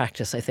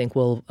malpractice, I think,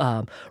 will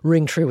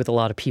ring true with a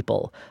lot of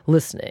people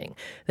listening.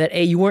 That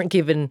you weren't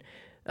given,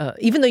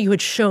 even though you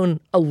had shown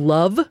a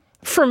love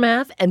for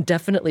math and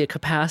definitely a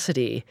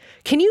capacity.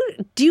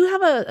 Do you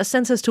have a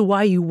sense as to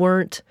why you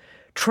weren't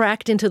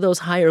tracked into those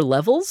higher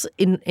levels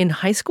in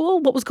high school?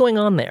 What was going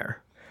on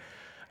there?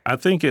 I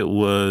think it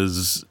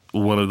was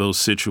one of those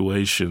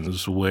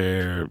situations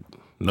where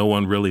no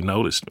one really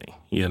noticed me.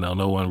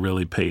 No one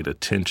really paid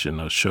attention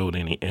or showed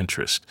any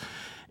interest.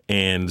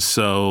 And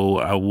so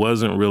I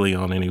wasn't really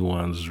on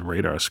anyone's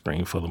radar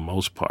screen for the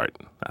most part.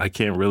 I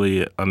can't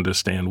really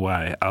understand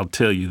why. I'll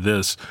tell you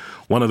this.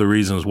 One of the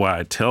reasons why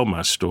I tell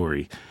my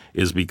story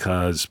is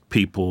because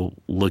people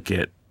look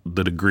at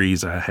the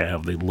degrees I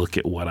have. They look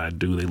at what I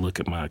do. They look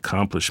at my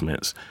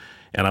accomplishments.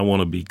 And I want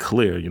to be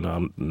clear,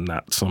 I'm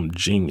not some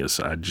genius.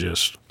 I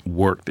just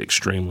worked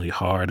extremely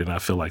hard, and I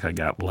feel like I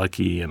got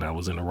lucky and I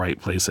was in the right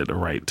place at the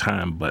right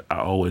time. But I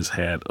always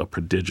had a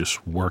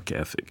prodigious work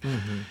ethic.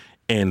 Mm-hmm.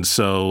 And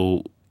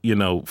so,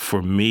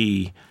 for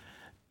me,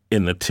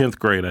 in the 10th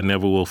grade, I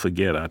never will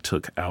forget, I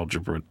took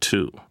Algebra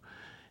 2.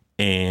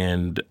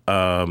 And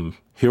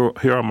here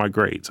are my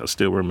grades. I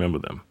still remember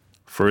them.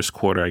 First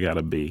quarter, I got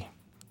a B.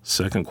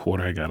 Second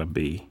quarter, I got a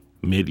B.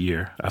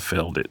 Mid-year, I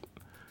failed it.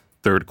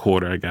 Third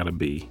quarter, I got a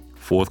B.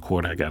 Fourth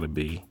quarter, I got a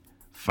B.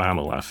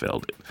 Final, I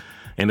failed it.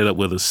 Ended up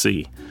with a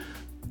C.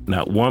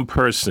 Not one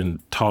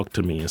person talked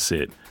to me and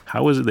said,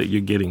 how is it that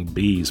you're getting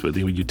Bs, but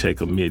then when you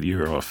take a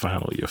mid-year or a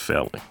final, you're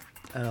failing?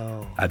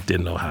 Oh. I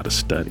didn't know how to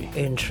study.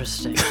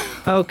 Interesting.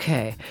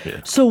 Okay.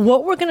 Yeah. So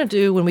what we're going to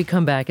do when we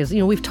come back is,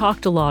 we've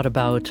talked a lot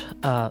about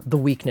the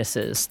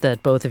weaknesses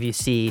that both of you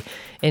see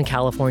in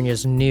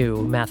California's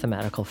new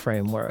mathematical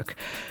framework.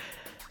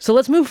 So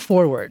let's move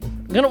forward.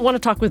 I'm going to want to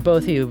talk with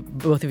both of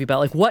you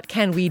about what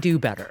can we do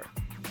better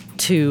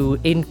to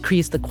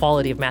increase the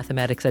quality of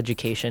mathematics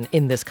education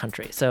in this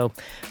country. So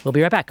we'll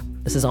be right back.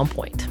 This is On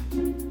Point.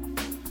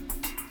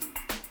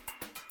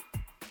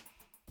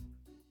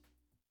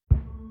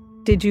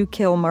 Did you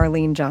kill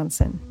Marlene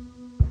Johnson?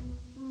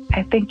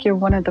 I think you're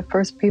one of the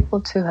first people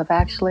to have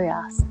actually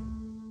asked.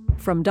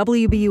 From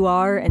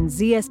WBUR and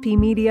ZSP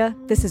Media,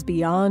 this is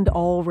Beyond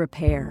All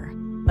Repair,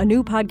 a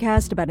new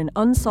podcast about an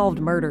unsolved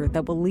murder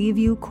that will leave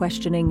you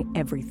questioning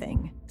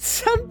everything.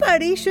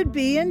 Somebody should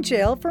be in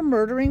jail for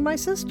murdering my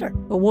sister.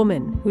 A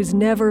woman who's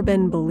never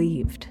been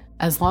believed.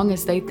 As long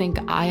as they think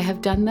I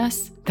have done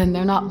this, then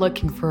they're not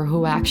looking for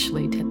who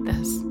actually did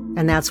this.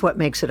 And that's what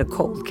makes it a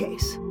cold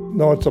case.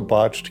 No, it's a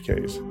botched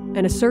case.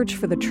 And a search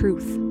for the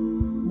truth,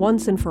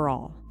 once and for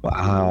all.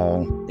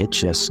 Wow, it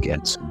just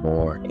gets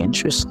more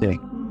interesting.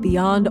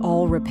 Beyond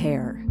All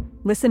Repair.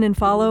 Listen and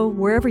follow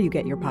wherever you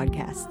get your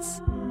podcasts.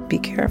 Be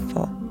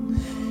careful.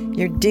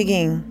 You're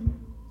digging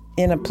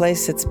in a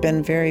place that's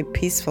been very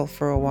peaceful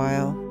for a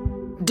while.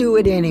 Do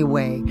it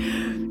anyway.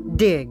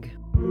 Dig.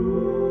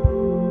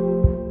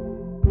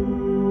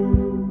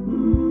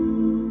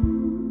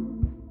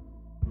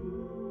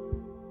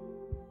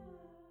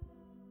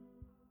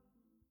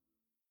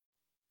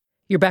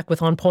 You're back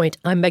with On Point.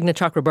 I'm Meghna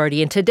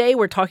Chakrabarti, and today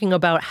we're talking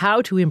about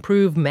how to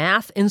improve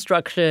math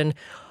instruction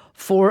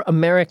for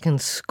American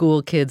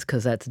school kids,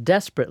 because that's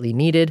desperately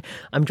needed.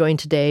 I'm joined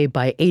today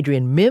by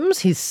Adrian Mims.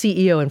 He's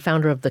CEO and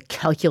founder of the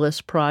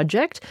Calculus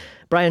Project.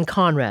 Brian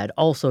Conrad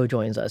also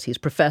joins us. He's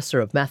professor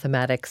of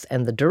mathematics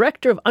and the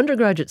director of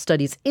undergraduate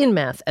studies in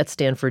math at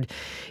Stanford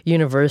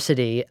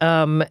University.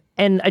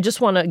 And I just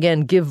want to,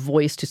 again, give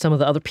voice to some of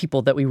the other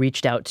people that we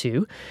reached out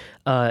to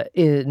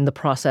in the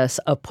process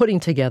of putting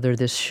together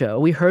this show.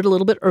 We heard a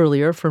little bit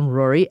earlier from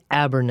Rory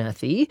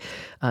Abernethy.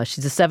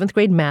 She's a 7th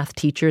grade math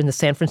teacher in the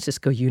San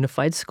Francisco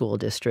Unified School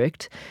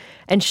District.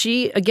 And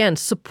she, again,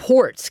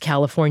 supports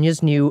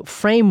California's new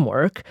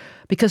framework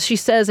because she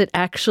says it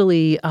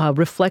actually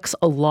reflects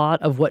a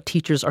lot of what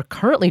teachers are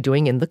currently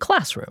doing in the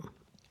classroom.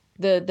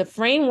 The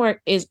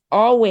framework is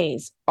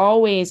always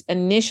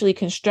initially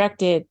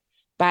constructed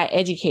by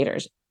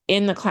educators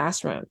in the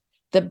classroom.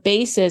 The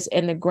basis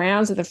and the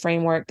grounds of the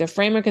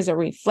framework is a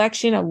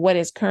reflection of what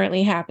is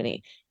currently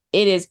happening.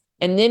 It is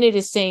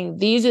saying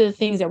these are the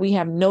things that we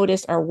have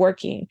noticed are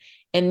working,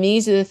 and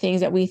these are the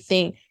things that we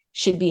think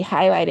should be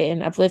highlighted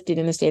and uplifted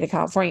in the state of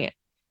California.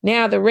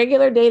 Now, the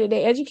regular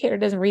day-to-day educator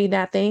doesn't read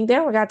that thing. They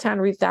don't got time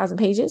to read 1,000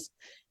 pages.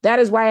 That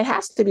is why it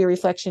has to be a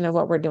reflection of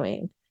what we're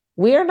doing.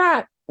 We're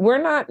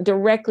not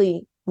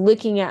directly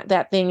looking at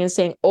that thing and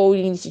saying, oh,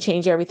 you need to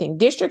change everything.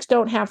 Districts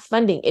don't have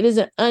funding. It is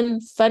an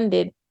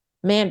unfunded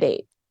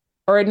mandate,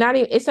 or it's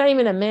not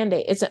even a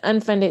mandate. It's an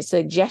unfunded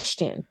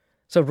suggestion.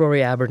 So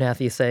Rory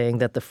Abernethy is saying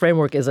that the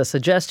framework is a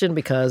suggestion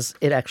because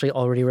it actually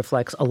already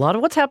reflects a lot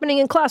of what's happening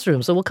in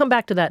classrooms. So we'll come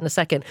back to that in a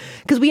second,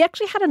 because we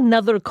actually had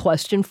another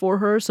question for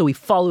her. So we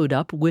followed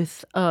up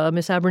with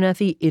Ms.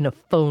 Abernethy in a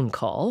phone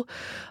call.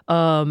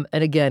 And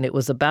again, it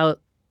was about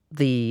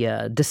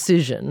the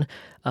decision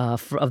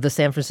of the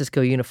San Francisco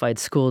Unified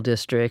School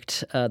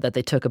District that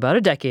they took about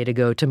a decade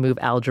ago to move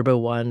Algebra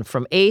 1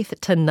 from 8th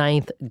to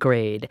 9th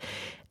grade.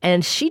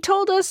 And she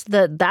told us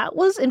that that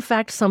was, in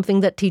fact,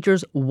 something that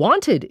teachers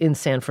wanted in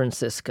San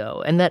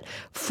Francisco, and that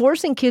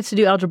forcing kids to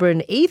do algebra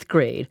in 8th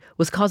grade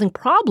was causing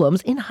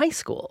problems in high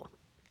school.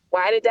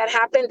 Why did that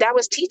happen? That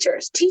was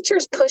teachers.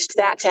 Teachers pushed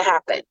that to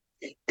happen.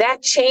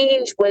 That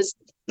change was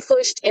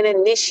pushed and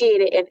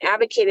initiated and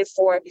advocated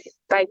for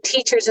by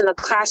teachers in the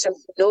classroom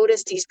who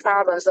noticed these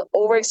problems. The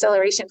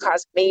overacceleration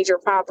caused major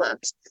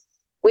problems,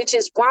 which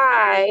is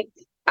why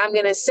I'm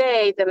going to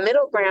say the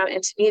middle ground,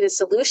 and to me the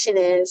solution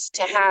is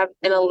to have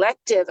an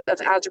elective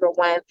of Algebra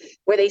 1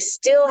 where they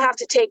still have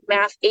to take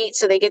Math 8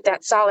 so they get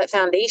that solid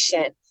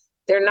foundation.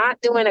 They're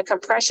not doing a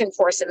compression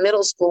course in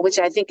middle school, which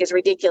I think is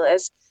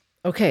ridiculous.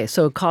 Okay,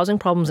 so causing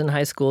problems in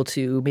high school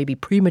to maybe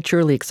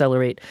prematurely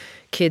accelerate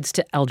kids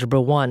to Algebra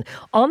 1.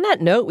 On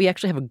that note, we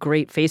actually have a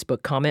great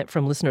Facebook comment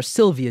from listener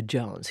Sylvia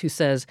Jones, who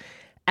says,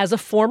 as a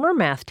former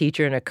math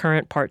teacher and a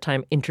current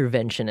part-time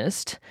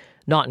interventionist,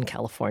 not in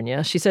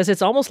California, she says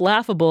it's almost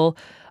laughable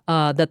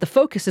that the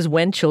focus is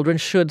when children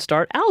should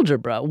start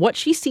algebra. What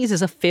she sees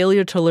is a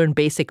failure to learn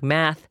basic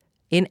math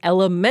in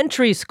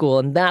elementary school,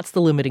 and that's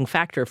the limiting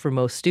factor for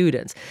most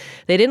students.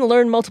 They didn't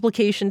learn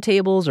multiplication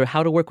tables or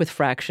how to work with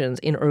fractions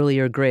in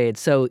earlier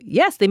grades. So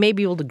yes, they may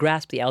be able to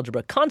grasp the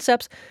algebra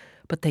concepts,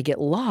 but they get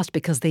lost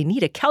because they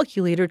need a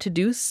calculator to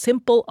do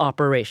simple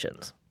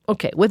operations.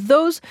 Okay, with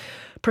those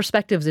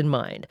perspectives in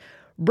mind,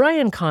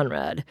 Brian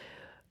Conrad,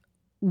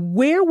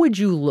 where would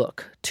you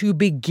look to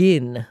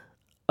begin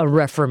a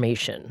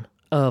reformation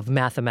of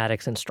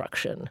mathematics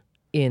instruction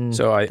in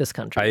this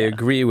country? I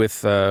agree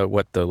with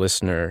what the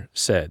listener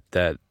said,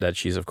 that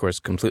she's, of course,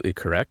 completely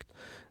correct,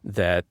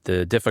 that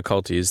the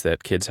difficulties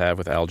that kids have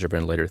with algebra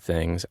and later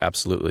things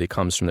absolutely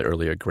comes from the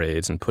earlier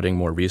grades, and putting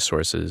more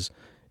resources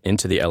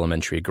into the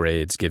elementary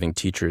grades, giving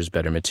teachers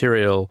better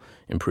material,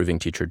 improving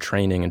teacher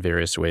training in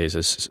various ways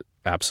is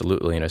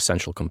absolutely an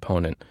essential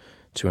component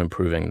to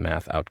improving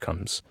math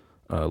outcomes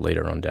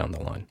later on down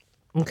the line.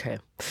 Okay.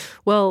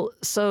 Well,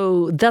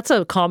 so that's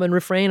a common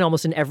refrain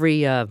almost in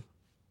every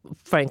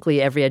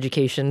frankly, every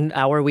education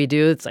hour we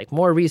do. It's like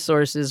more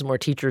resources, more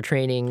teacher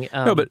training.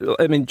 No, but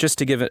I mean, just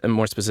to give a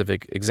more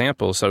specific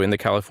example, so in the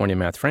California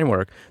Math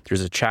Framework,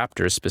 there's a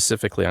chapter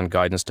specifically on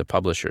guidance to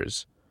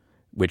publishers,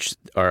 which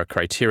are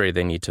criteria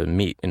they need to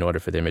meet in order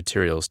for their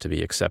materials to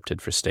be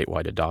accepted for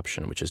statewide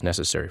adoption, which is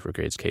necessary for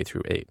grades K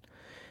through 8.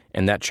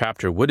 And that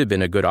chapter would have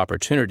been a good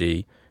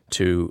opportunity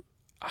to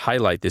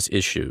highlight this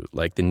issue,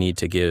 like the need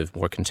to give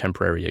more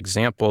contemporary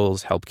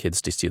examples, help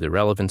kids to see the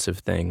relevance of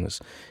things,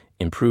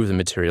 improve the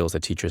materials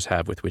that teachers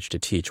have with which to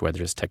teach,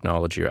 whether it's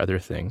technology or other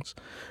things.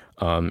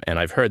 And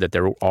I've heard that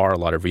there are a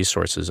lot of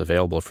resources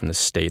available from the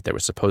state that were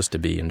supposed to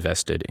be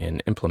invested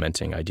in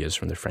implementing ideas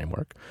from the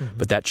framework. Mm-hmm.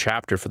 But that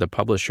chapter for the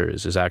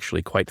publishers is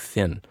actually quite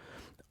thin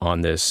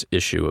on this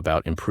issue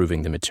about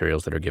improving the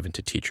materials that are given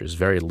to teachers.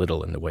 Very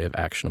little in the way of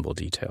actionable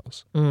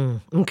details.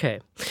 Okay.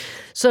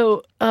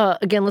 So,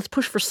 again, let's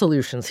push for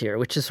solutions here,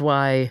 which is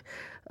why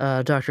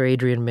Dr.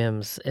 Adrian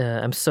Mims,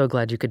 I'm so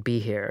glad you could be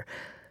here.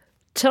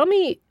 Tell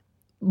me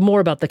more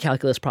about the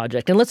Calculus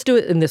Project, and let's do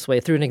it in this way,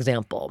 through an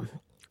example.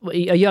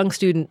 A young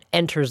student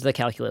enters the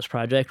Calculus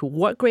Project.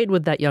 What grade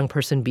would that young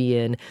person be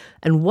in,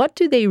 and what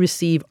do they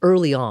receive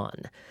early on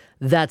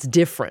that's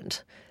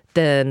different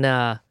than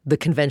the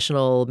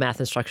conventional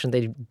math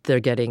instruction they're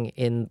getting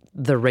in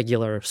the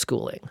regular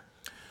schooling?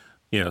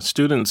 Yeah,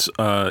 students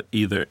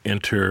either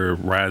enter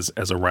as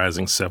a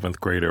rising 7th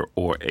grader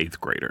or 8th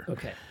grader.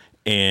 Okay.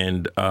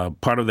 And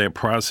part of that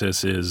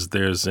process is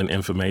there's an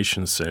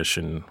information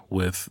session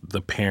with the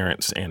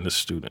parents and the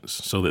students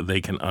so that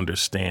they can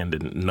understand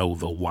and know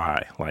the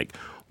why. Like,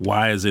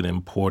 why is it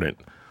important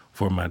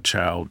for my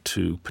child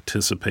to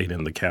participate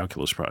in the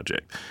Calculus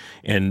Project?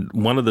 And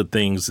one of the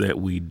things that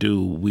we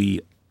do,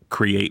 we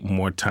create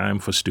more time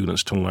for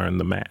students to learn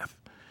the math.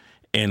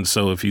 And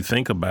so if you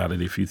think about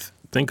it,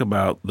 think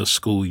about the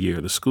school year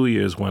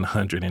is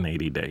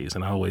 180 days.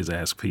 And I always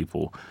ask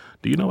people,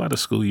 do you know why the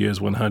school year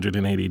is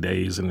 180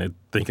 days? And they're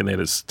thinking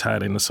that it's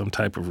tied into some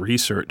type of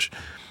research.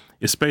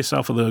 It's based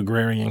off of the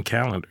agrarian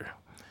calendar.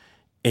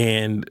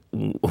 And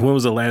when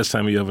was the last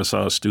time you ever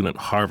saw a student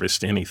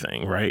harvest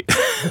anything, right?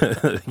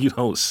 You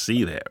don't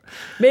see that.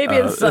 Maybe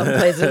in some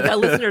places,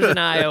 listeners in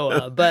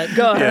Iowa, but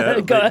go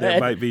ahead.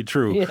 That might be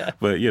true. Yeah.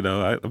 But,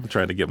 I'm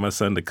trying to get my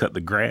son to cut the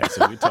grass,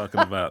 and we're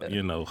talking about,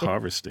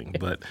 harvesting.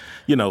 But,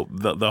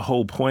 the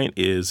whole point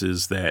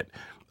is that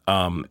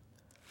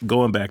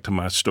going back to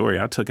my story,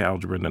 I took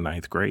algebra in the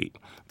 9th grade.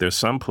 There's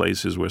some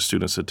places where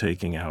students are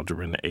taking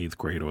algebra in the 8th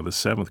grade or the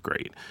 7th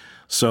grade.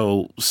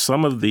 So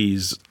some of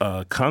these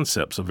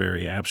concepts are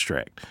very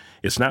abstract.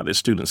 It's not that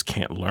students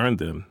can't learn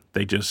them.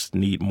 They just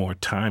need more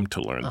time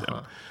to learn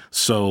them.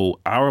 So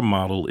our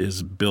model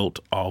is built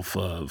off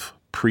of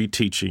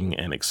pre-teaching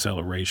and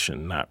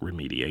acceleration, not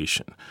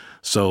remediation.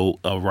 So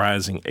a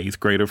rising 8th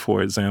grader,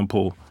 for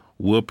example,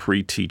 we're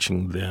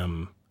pre-teaching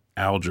them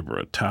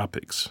algebra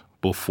topics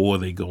before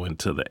they go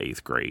into the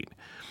 8th grade.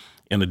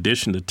 In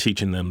addition to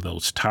teaching them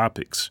those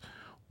topics,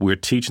 we're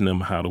teaching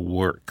them how to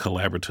work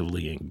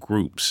collaboratively in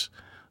groups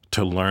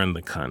to learn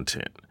the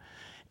content.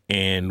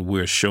 And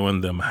we're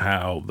showing them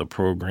how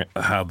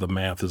the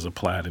math is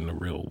applied in the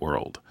real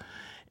world.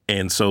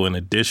 And so in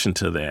addition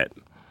to that,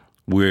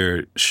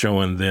 we're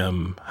showing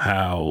them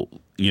how,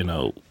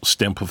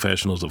 STEM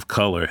professionals of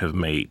color have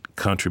made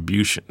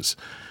contributions.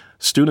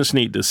 Students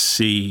need to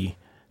see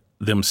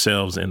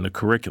themselves in the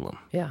curriculum.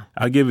 Yeah.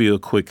 I'll give you a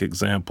quick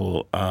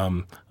example.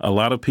 A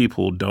lot of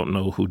people don't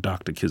know who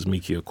Dr.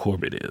 Kizzmekia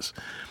Corbett is.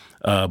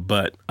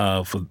 But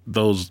for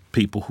those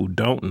people who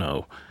don't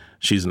know,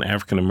 she's an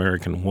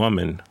African-American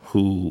woman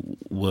who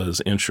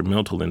was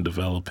instrumental in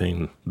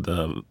developing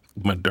the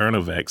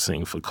Moderna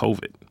vaccine for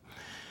COVID.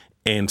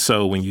 And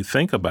so when you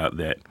think about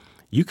that,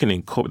 you can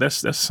incorporate,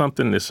 that's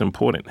something that's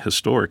important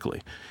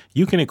historically.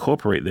 You can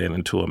incorporate that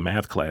into a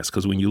math class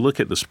because when you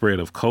look at the spread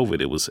of COVID,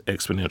 it was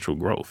exponential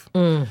growth.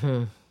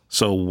 Mm-hmm.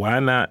 So why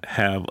not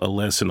have a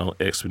lesson on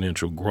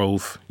exponential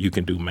growth? You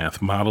can do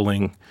math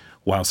modeling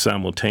while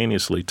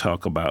simultaneously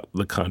talk about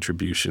the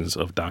contributions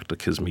of Dr.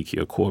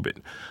 Kizzmekia Corbett.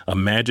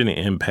 Imagine the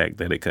impact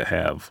that it could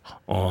have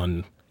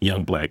on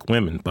young Black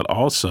women, but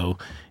also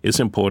it's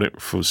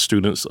important for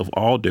students of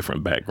all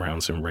different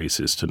backgrounds and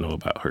races to know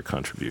about her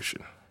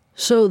contribution.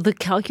 So the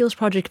calculus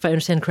project, if I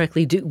understand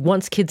correctly,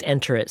 once kids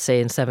enter it,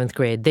 say in 7th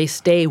grade, they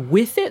stay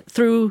with it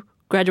through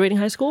graduating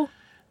high school?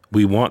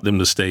 We want them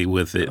to stay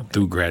with it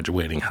through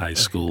graduating high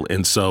school.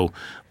 And so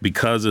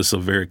because it's a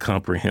very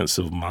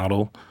comprehensive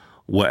model,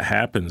 what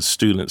happens,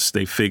 students,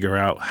 they figure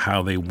out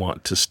how they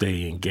want to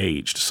stay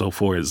engaged. So,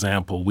 for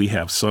example, we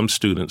have some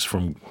students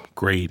from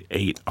grade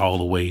 8 all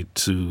the way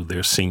to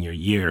their senior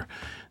year.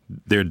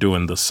 They're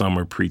doing the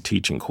summer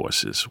pre-teaching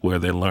courses where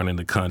they're learning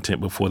the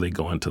content before they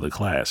go into the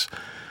class.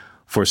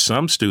 For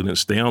some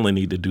students, they only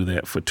need to do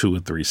that for 2 or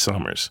 3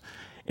 summers.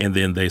 And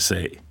then they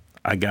say,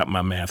 I got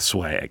my math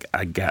swag.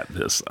 I got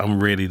this. I'm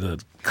ready to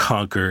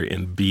conquer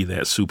and be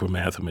that super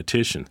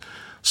mathematician.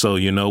 So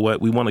you know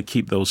what? We want to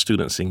keep those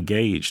students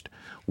engaged.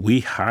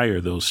 We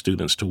hire those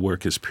students to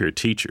work as peer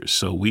teachers.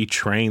 So we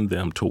train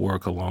them to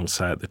work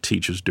alongside the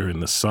teachers during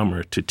the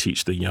summer to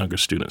teach the younger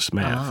students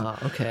math.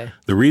 Ah, okay.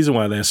 The reason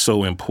why that's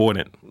so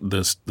important,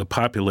 the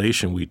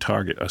population we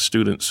target are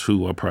students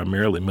who are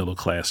primarily middle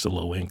class to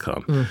low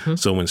income. Mm-hmm.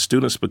 So when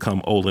students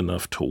become old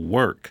enough to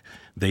work,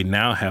 they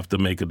now have to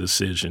make a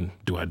decision.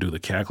 Do I do the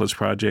calculus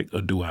project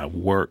or do I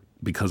work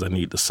because I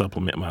need to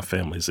supplement my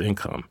family's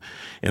income?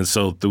 And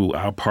so through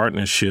our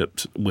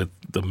partnerships with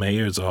the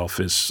mayor's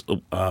office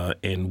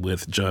and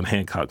with John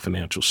Hancock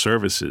Financial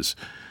Services,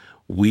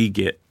 we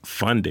get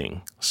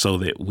funding so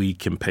that we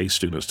can pay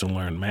students to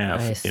learn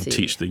math and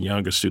teach the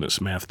younger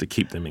students math to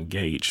keep them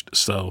engaged.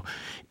 So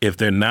if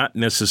they're not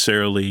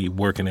necessarily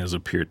working as a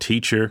peer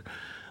teacher,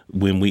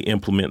 when we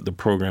implement the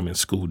program in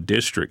school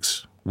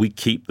districts, we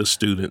keep the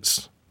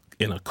students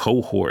in a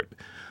cohort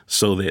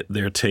so that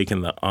they're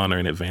taking the honor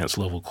and advanced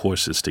level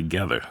courses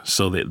together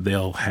so that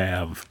they'll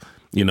have,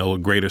 a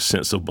greater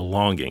sense of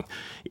belonging.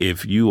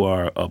 If you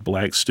are a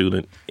Black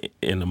student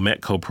in the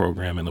METCO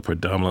program in a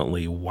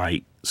predominantly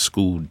white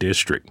school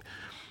district,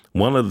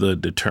 one of the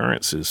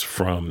deterrences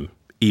from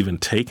even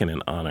taking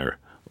an honor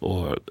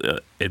or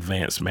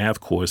advanced math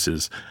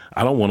courses,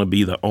 I don't want to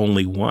be the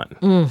only one.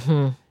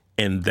 Mm-hmm.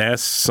 And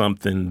that's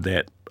something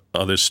that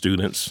other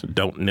students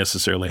don't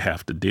necessarily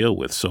have to deal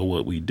with. So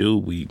what we do,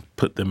 we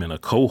put them in a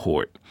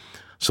cohort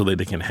so that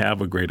they can have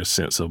a greater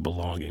sense of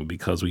belonging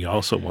because we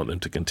also want them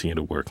to continue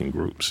to work in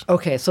groups.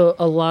 Okay, so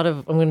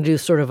I'm going to do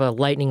sort of a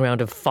lightning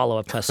round of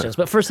follow-up questions.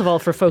 But first of all,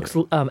 for folks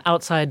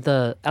outside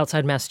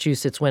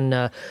Massachusetts,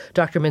 when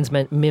Dr. Mims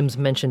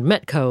mentioned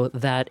METCO,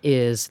 that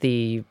is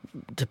to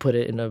put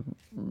it in a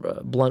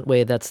blunt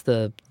way, that's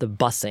the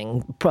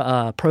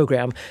busing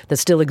program that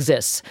still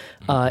exists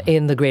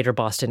in the greater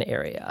Boston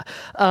area.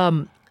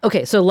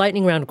 Okay, so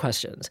lightning round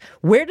questions.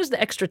 Where does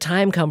the extra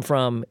time come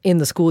from in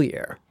the school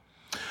year?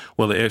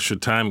 Well, the extra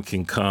time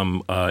can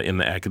come in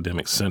the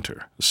academic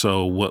center.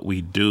 So what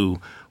we do,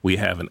 we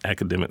have an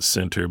academic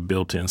center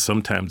built in.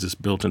 Sometimes it's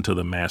built into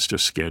the master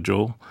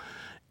schedule,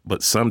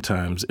 but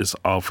sometimes it's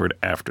offered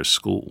after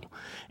school.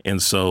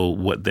 And so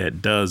what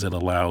that does, it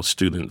allows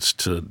students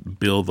to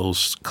build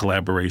those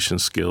collaboration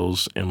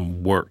skills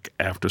and work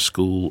after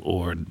school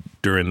or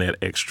during that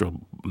extra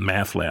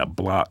math lab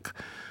block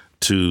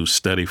to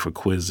study for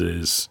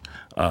quizzes,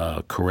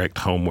 correct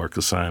homework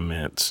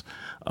assignments,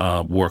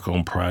 work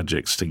on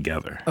projects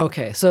together.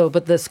 Okay,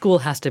 but the school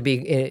has to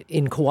be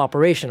in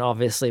cooperation,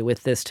 obviously,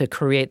 with this to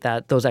create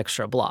those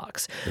extra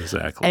blocks.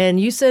 Exactly. And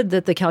you said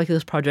that the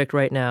calculus project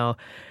right now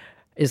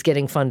is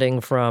getting funding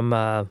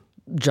from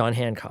John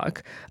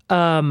Hancock.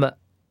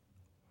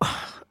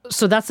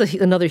 So that's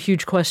another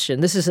huge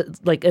question. This is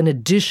like an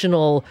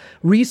additional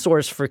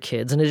resource for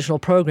kids, an additional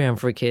program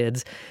for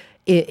kids.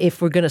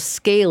 If we're going to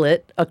scale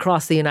it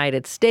across the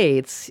United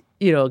States,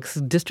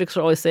 'cause districts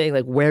are always saying,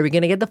 like, where are we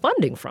going to get the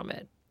funding from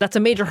it? That's a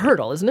major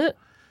hurdle, isn't it?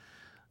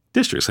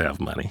 Districts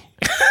have money.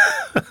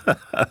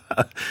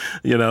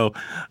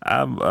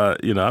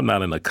 I'm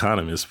not an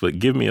economist, but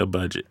give me a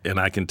budget and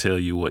I can tell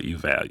you what you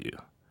value.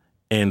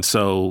 And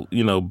so,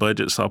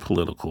 budgets are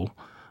political.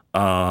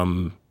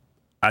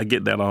 I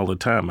get that all the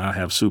time. I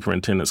have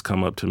superintendents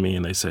come up to me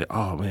and they say,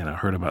 oh, man, I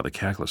heard about the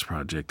calculus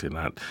project and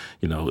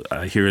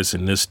I hear it's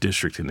in this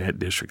district and that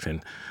district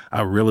and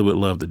I really would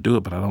love to do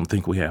it, but I don't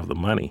think we have the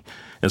money.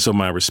 And so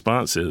my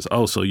response is,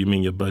 oh, so you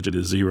mean your budget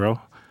is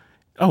zero?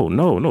 Oh,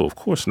 no, of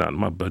course not.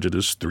 My budget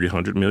is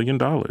 $300 million.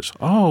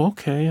 Oh,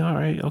 okay, all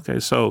right, okay.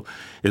 So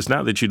it's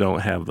not that you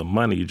don't have the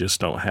money, you just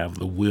don't have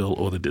the will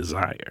or the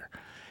desire.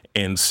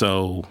 And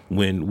so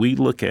when we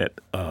look at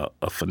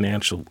a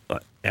financial,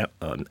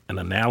 an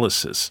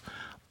analysis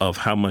of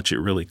how much it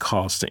really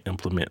costs to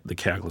implement the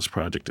calculus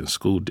project in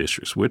school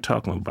districts, we're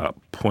talking about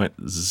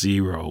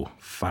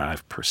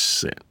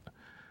 0.05%.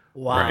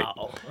 Wow. Right?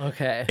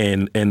 Okay.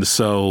 And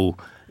so,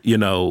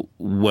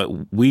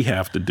 what we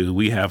have to do,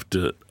 we have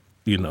to,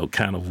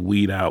 kind of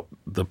weed out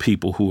the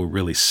people who are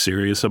really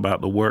serious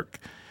about the work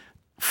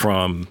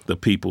from the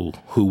people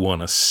who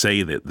want to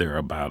say that they're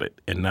about it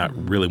and not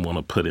really want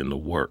to put in the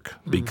work.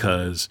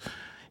 Because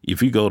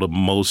if you go to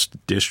most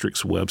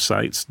districts'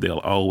 websites, they'll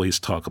always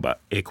talk about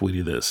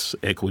equity this,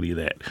 equity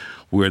that,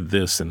 we're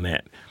this and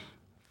that.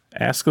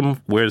 Ask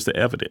them, where's the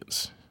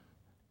evidence?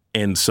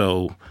 And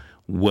so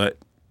what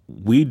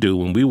we do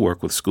when we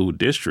work with school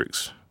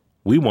districts,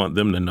 we want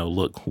them to know,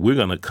 look, we're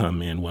going to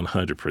come in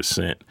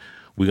 100%.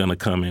 We're going to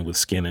come in with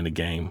skin in the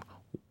game.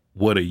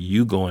 What are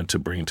you going to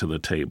bring to the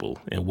table?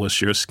 And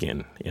what's your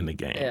skin in the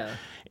game? Yeah.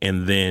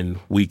 And then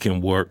we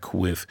can work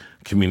with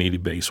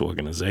community-based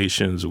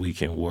organizations. We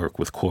can work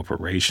with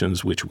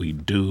corporations, which we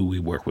do. We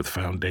work with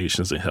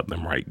foundations and help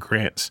them write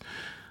grants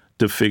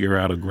to figure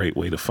out a great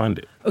way to fund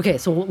it. Okay,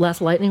 so last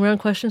lightning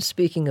round question.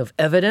 Speaking of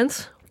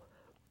evidence,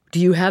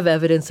 do you have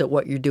evidence that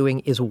what you're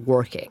doing is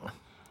working?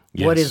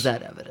 Yes. What is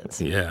that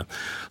evidence? Yeah.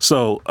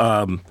 So,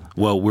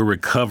 we're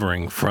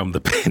recovering from the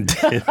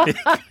pandemic.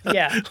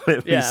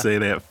 Let me say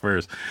that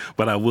first.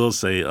 But I will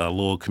say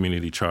Lowell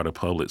Community Charter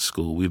Public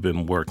School, we've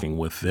been working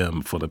with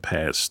them for the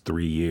past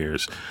 3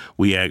 years.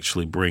 We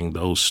actually bring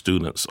those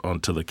students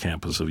onto the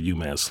campus of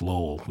UMass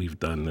Lowell. We've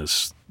done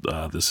this.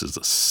 This is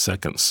the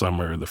second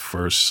summer. The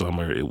first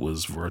summer it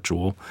was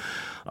virtual.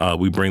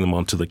 We bring them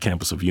onto the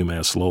campus of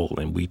UMass Lowell,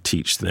 and we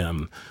teach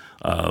them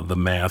the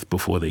math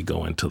before they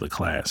go into the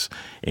class.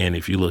 And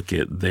if you look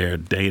at their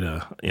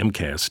data,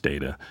 MCAS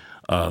data,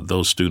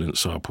 those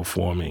students are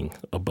performing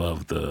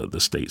above the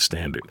state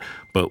standard.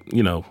 But,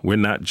 we're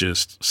not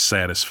just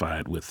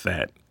satisfied with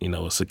that.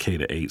 It's a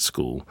K-8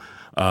 school.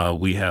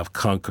 We have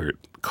Concord,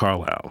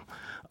 Carlisle.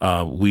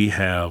 We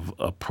have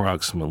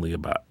approximately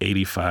about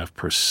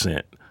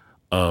 85%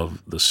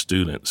 of the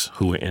students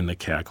who are in the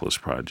calculus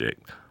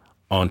project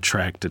on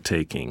track to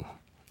taking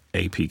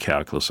AP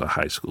calculus or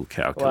high school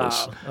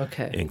calculus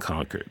in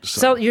Concord.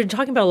 So you're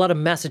talking about a lot of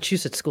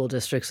Massachusetts school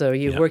districts. So are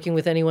you working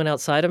with anyone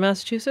outside of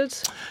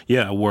Massachusetts?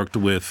 Yeah, I worked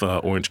with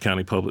Orange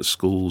County Public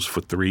Schools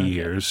for 3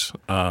 years,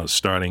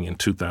 starting in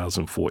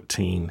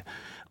 2014.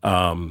 There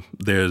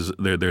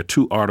are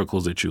 2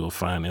 articles that you'll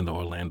find in the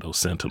Orlando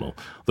Sentinel.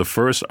 The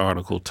first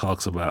article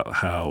talks about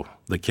how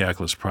the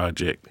calculus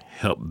project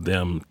helped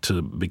them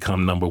to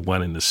become number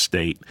 1 in the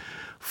state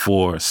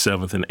for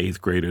 7th and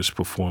 8th graders'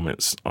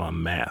 performance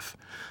on math.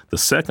 The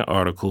second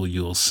article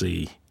you'll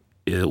see,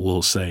 it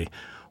will say,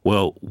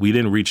 well, we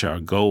didn't reach our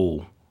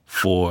goal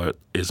for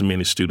as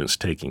many students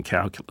taking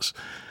calculus.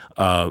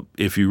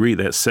 If you read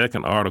that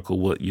second article,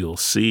 what you'll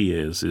see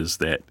is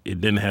that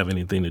it didn't have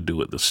anything to do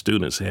with the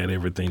students. It had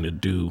everything to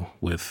do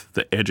with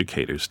the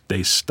educators.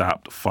 They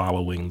stopped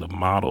following the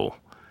model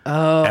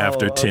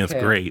after 10th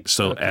grade.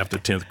 So after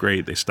 10th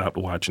grade, they stopped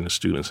watching the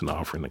students and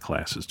offering the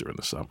classes during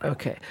the summer.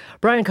 Okay.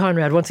 Brian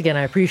Conrad, once again,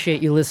 I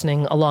appreciate you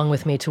listening along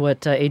with me to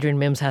what Adrian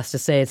Mims has to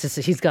say. It's just,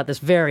 he's got this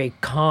very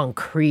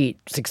concrete,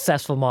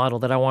 successful model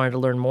that I wanted to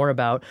learn more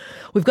about.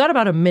 We've got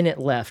about a minute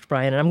left,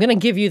 Brian, and I'm going to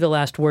give you the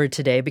last word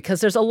today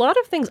because there's a lot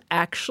of things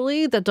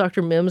actually that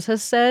Dr. Mims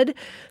has said,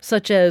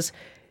 such as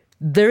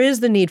there is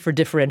the need for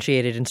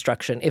differentiated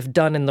instruction if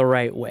done in the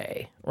right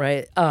way,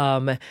 right?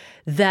 And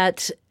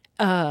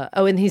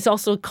he's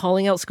also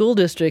calling out school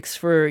districts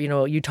for,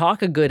 you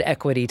talk a good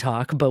equity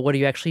talk, but what are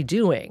you actually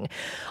doing?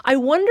 I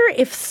wonder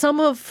if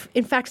some of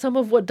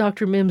what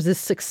Dr. Mims is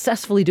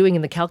successfully doing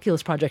in the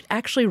calculus project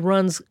actually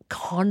runs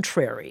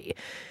contrary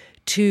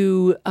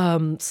to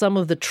some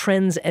of the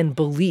trends and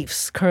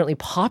beliefs currently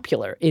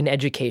popular in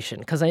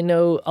education. Because I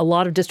know a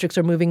lot of districts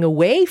are moving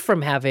away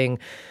from having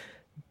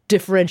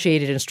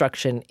differentiated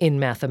instruction in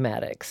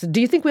mathematics. Do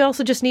you think we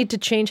also just need to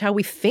change how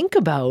we think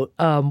about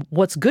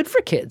what's good for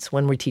kids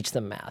when we teach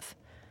them math?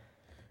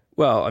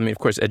 Well, of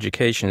course,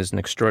 education is an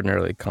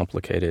extraordinarily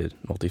complicated,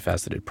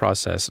 multifaceted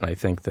process, and I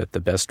think that the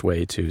best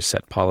way to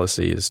set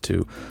policy is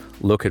to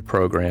look at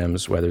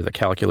programs, whether the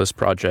Calculus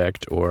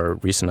Project or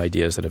recent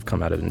ideas that have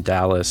come out of in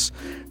Dallas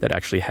that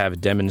actually have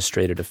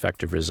demonstrated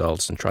effective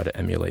results and try to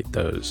emulate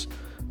those.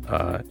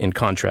 In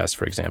contrast,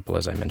 for example,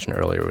 as I mentioned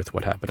earlier, with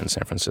what happened in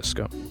San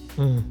Francisco.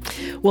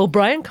 Well,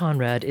 Brian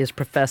Conrad is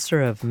professor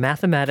of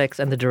mathematics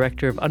and the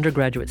director of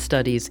undergraduate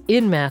studies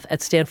in math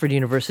at Stanford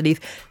University.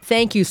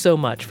 Thank you so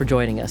much for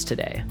joining us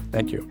today.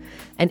 Thank you.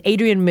 And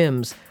Adrian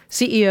Mims,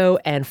 CEO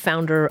and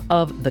founder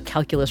of the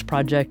Calculus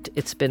Project.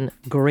 It's been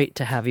great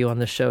to have you on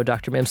the show,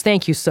 Dr. Mims.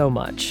 Thank you so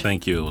much.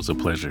 Thank you. It was a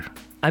pleasure.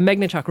 I'm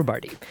Meghna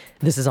Chakrabarti.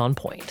 This is On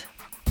Point.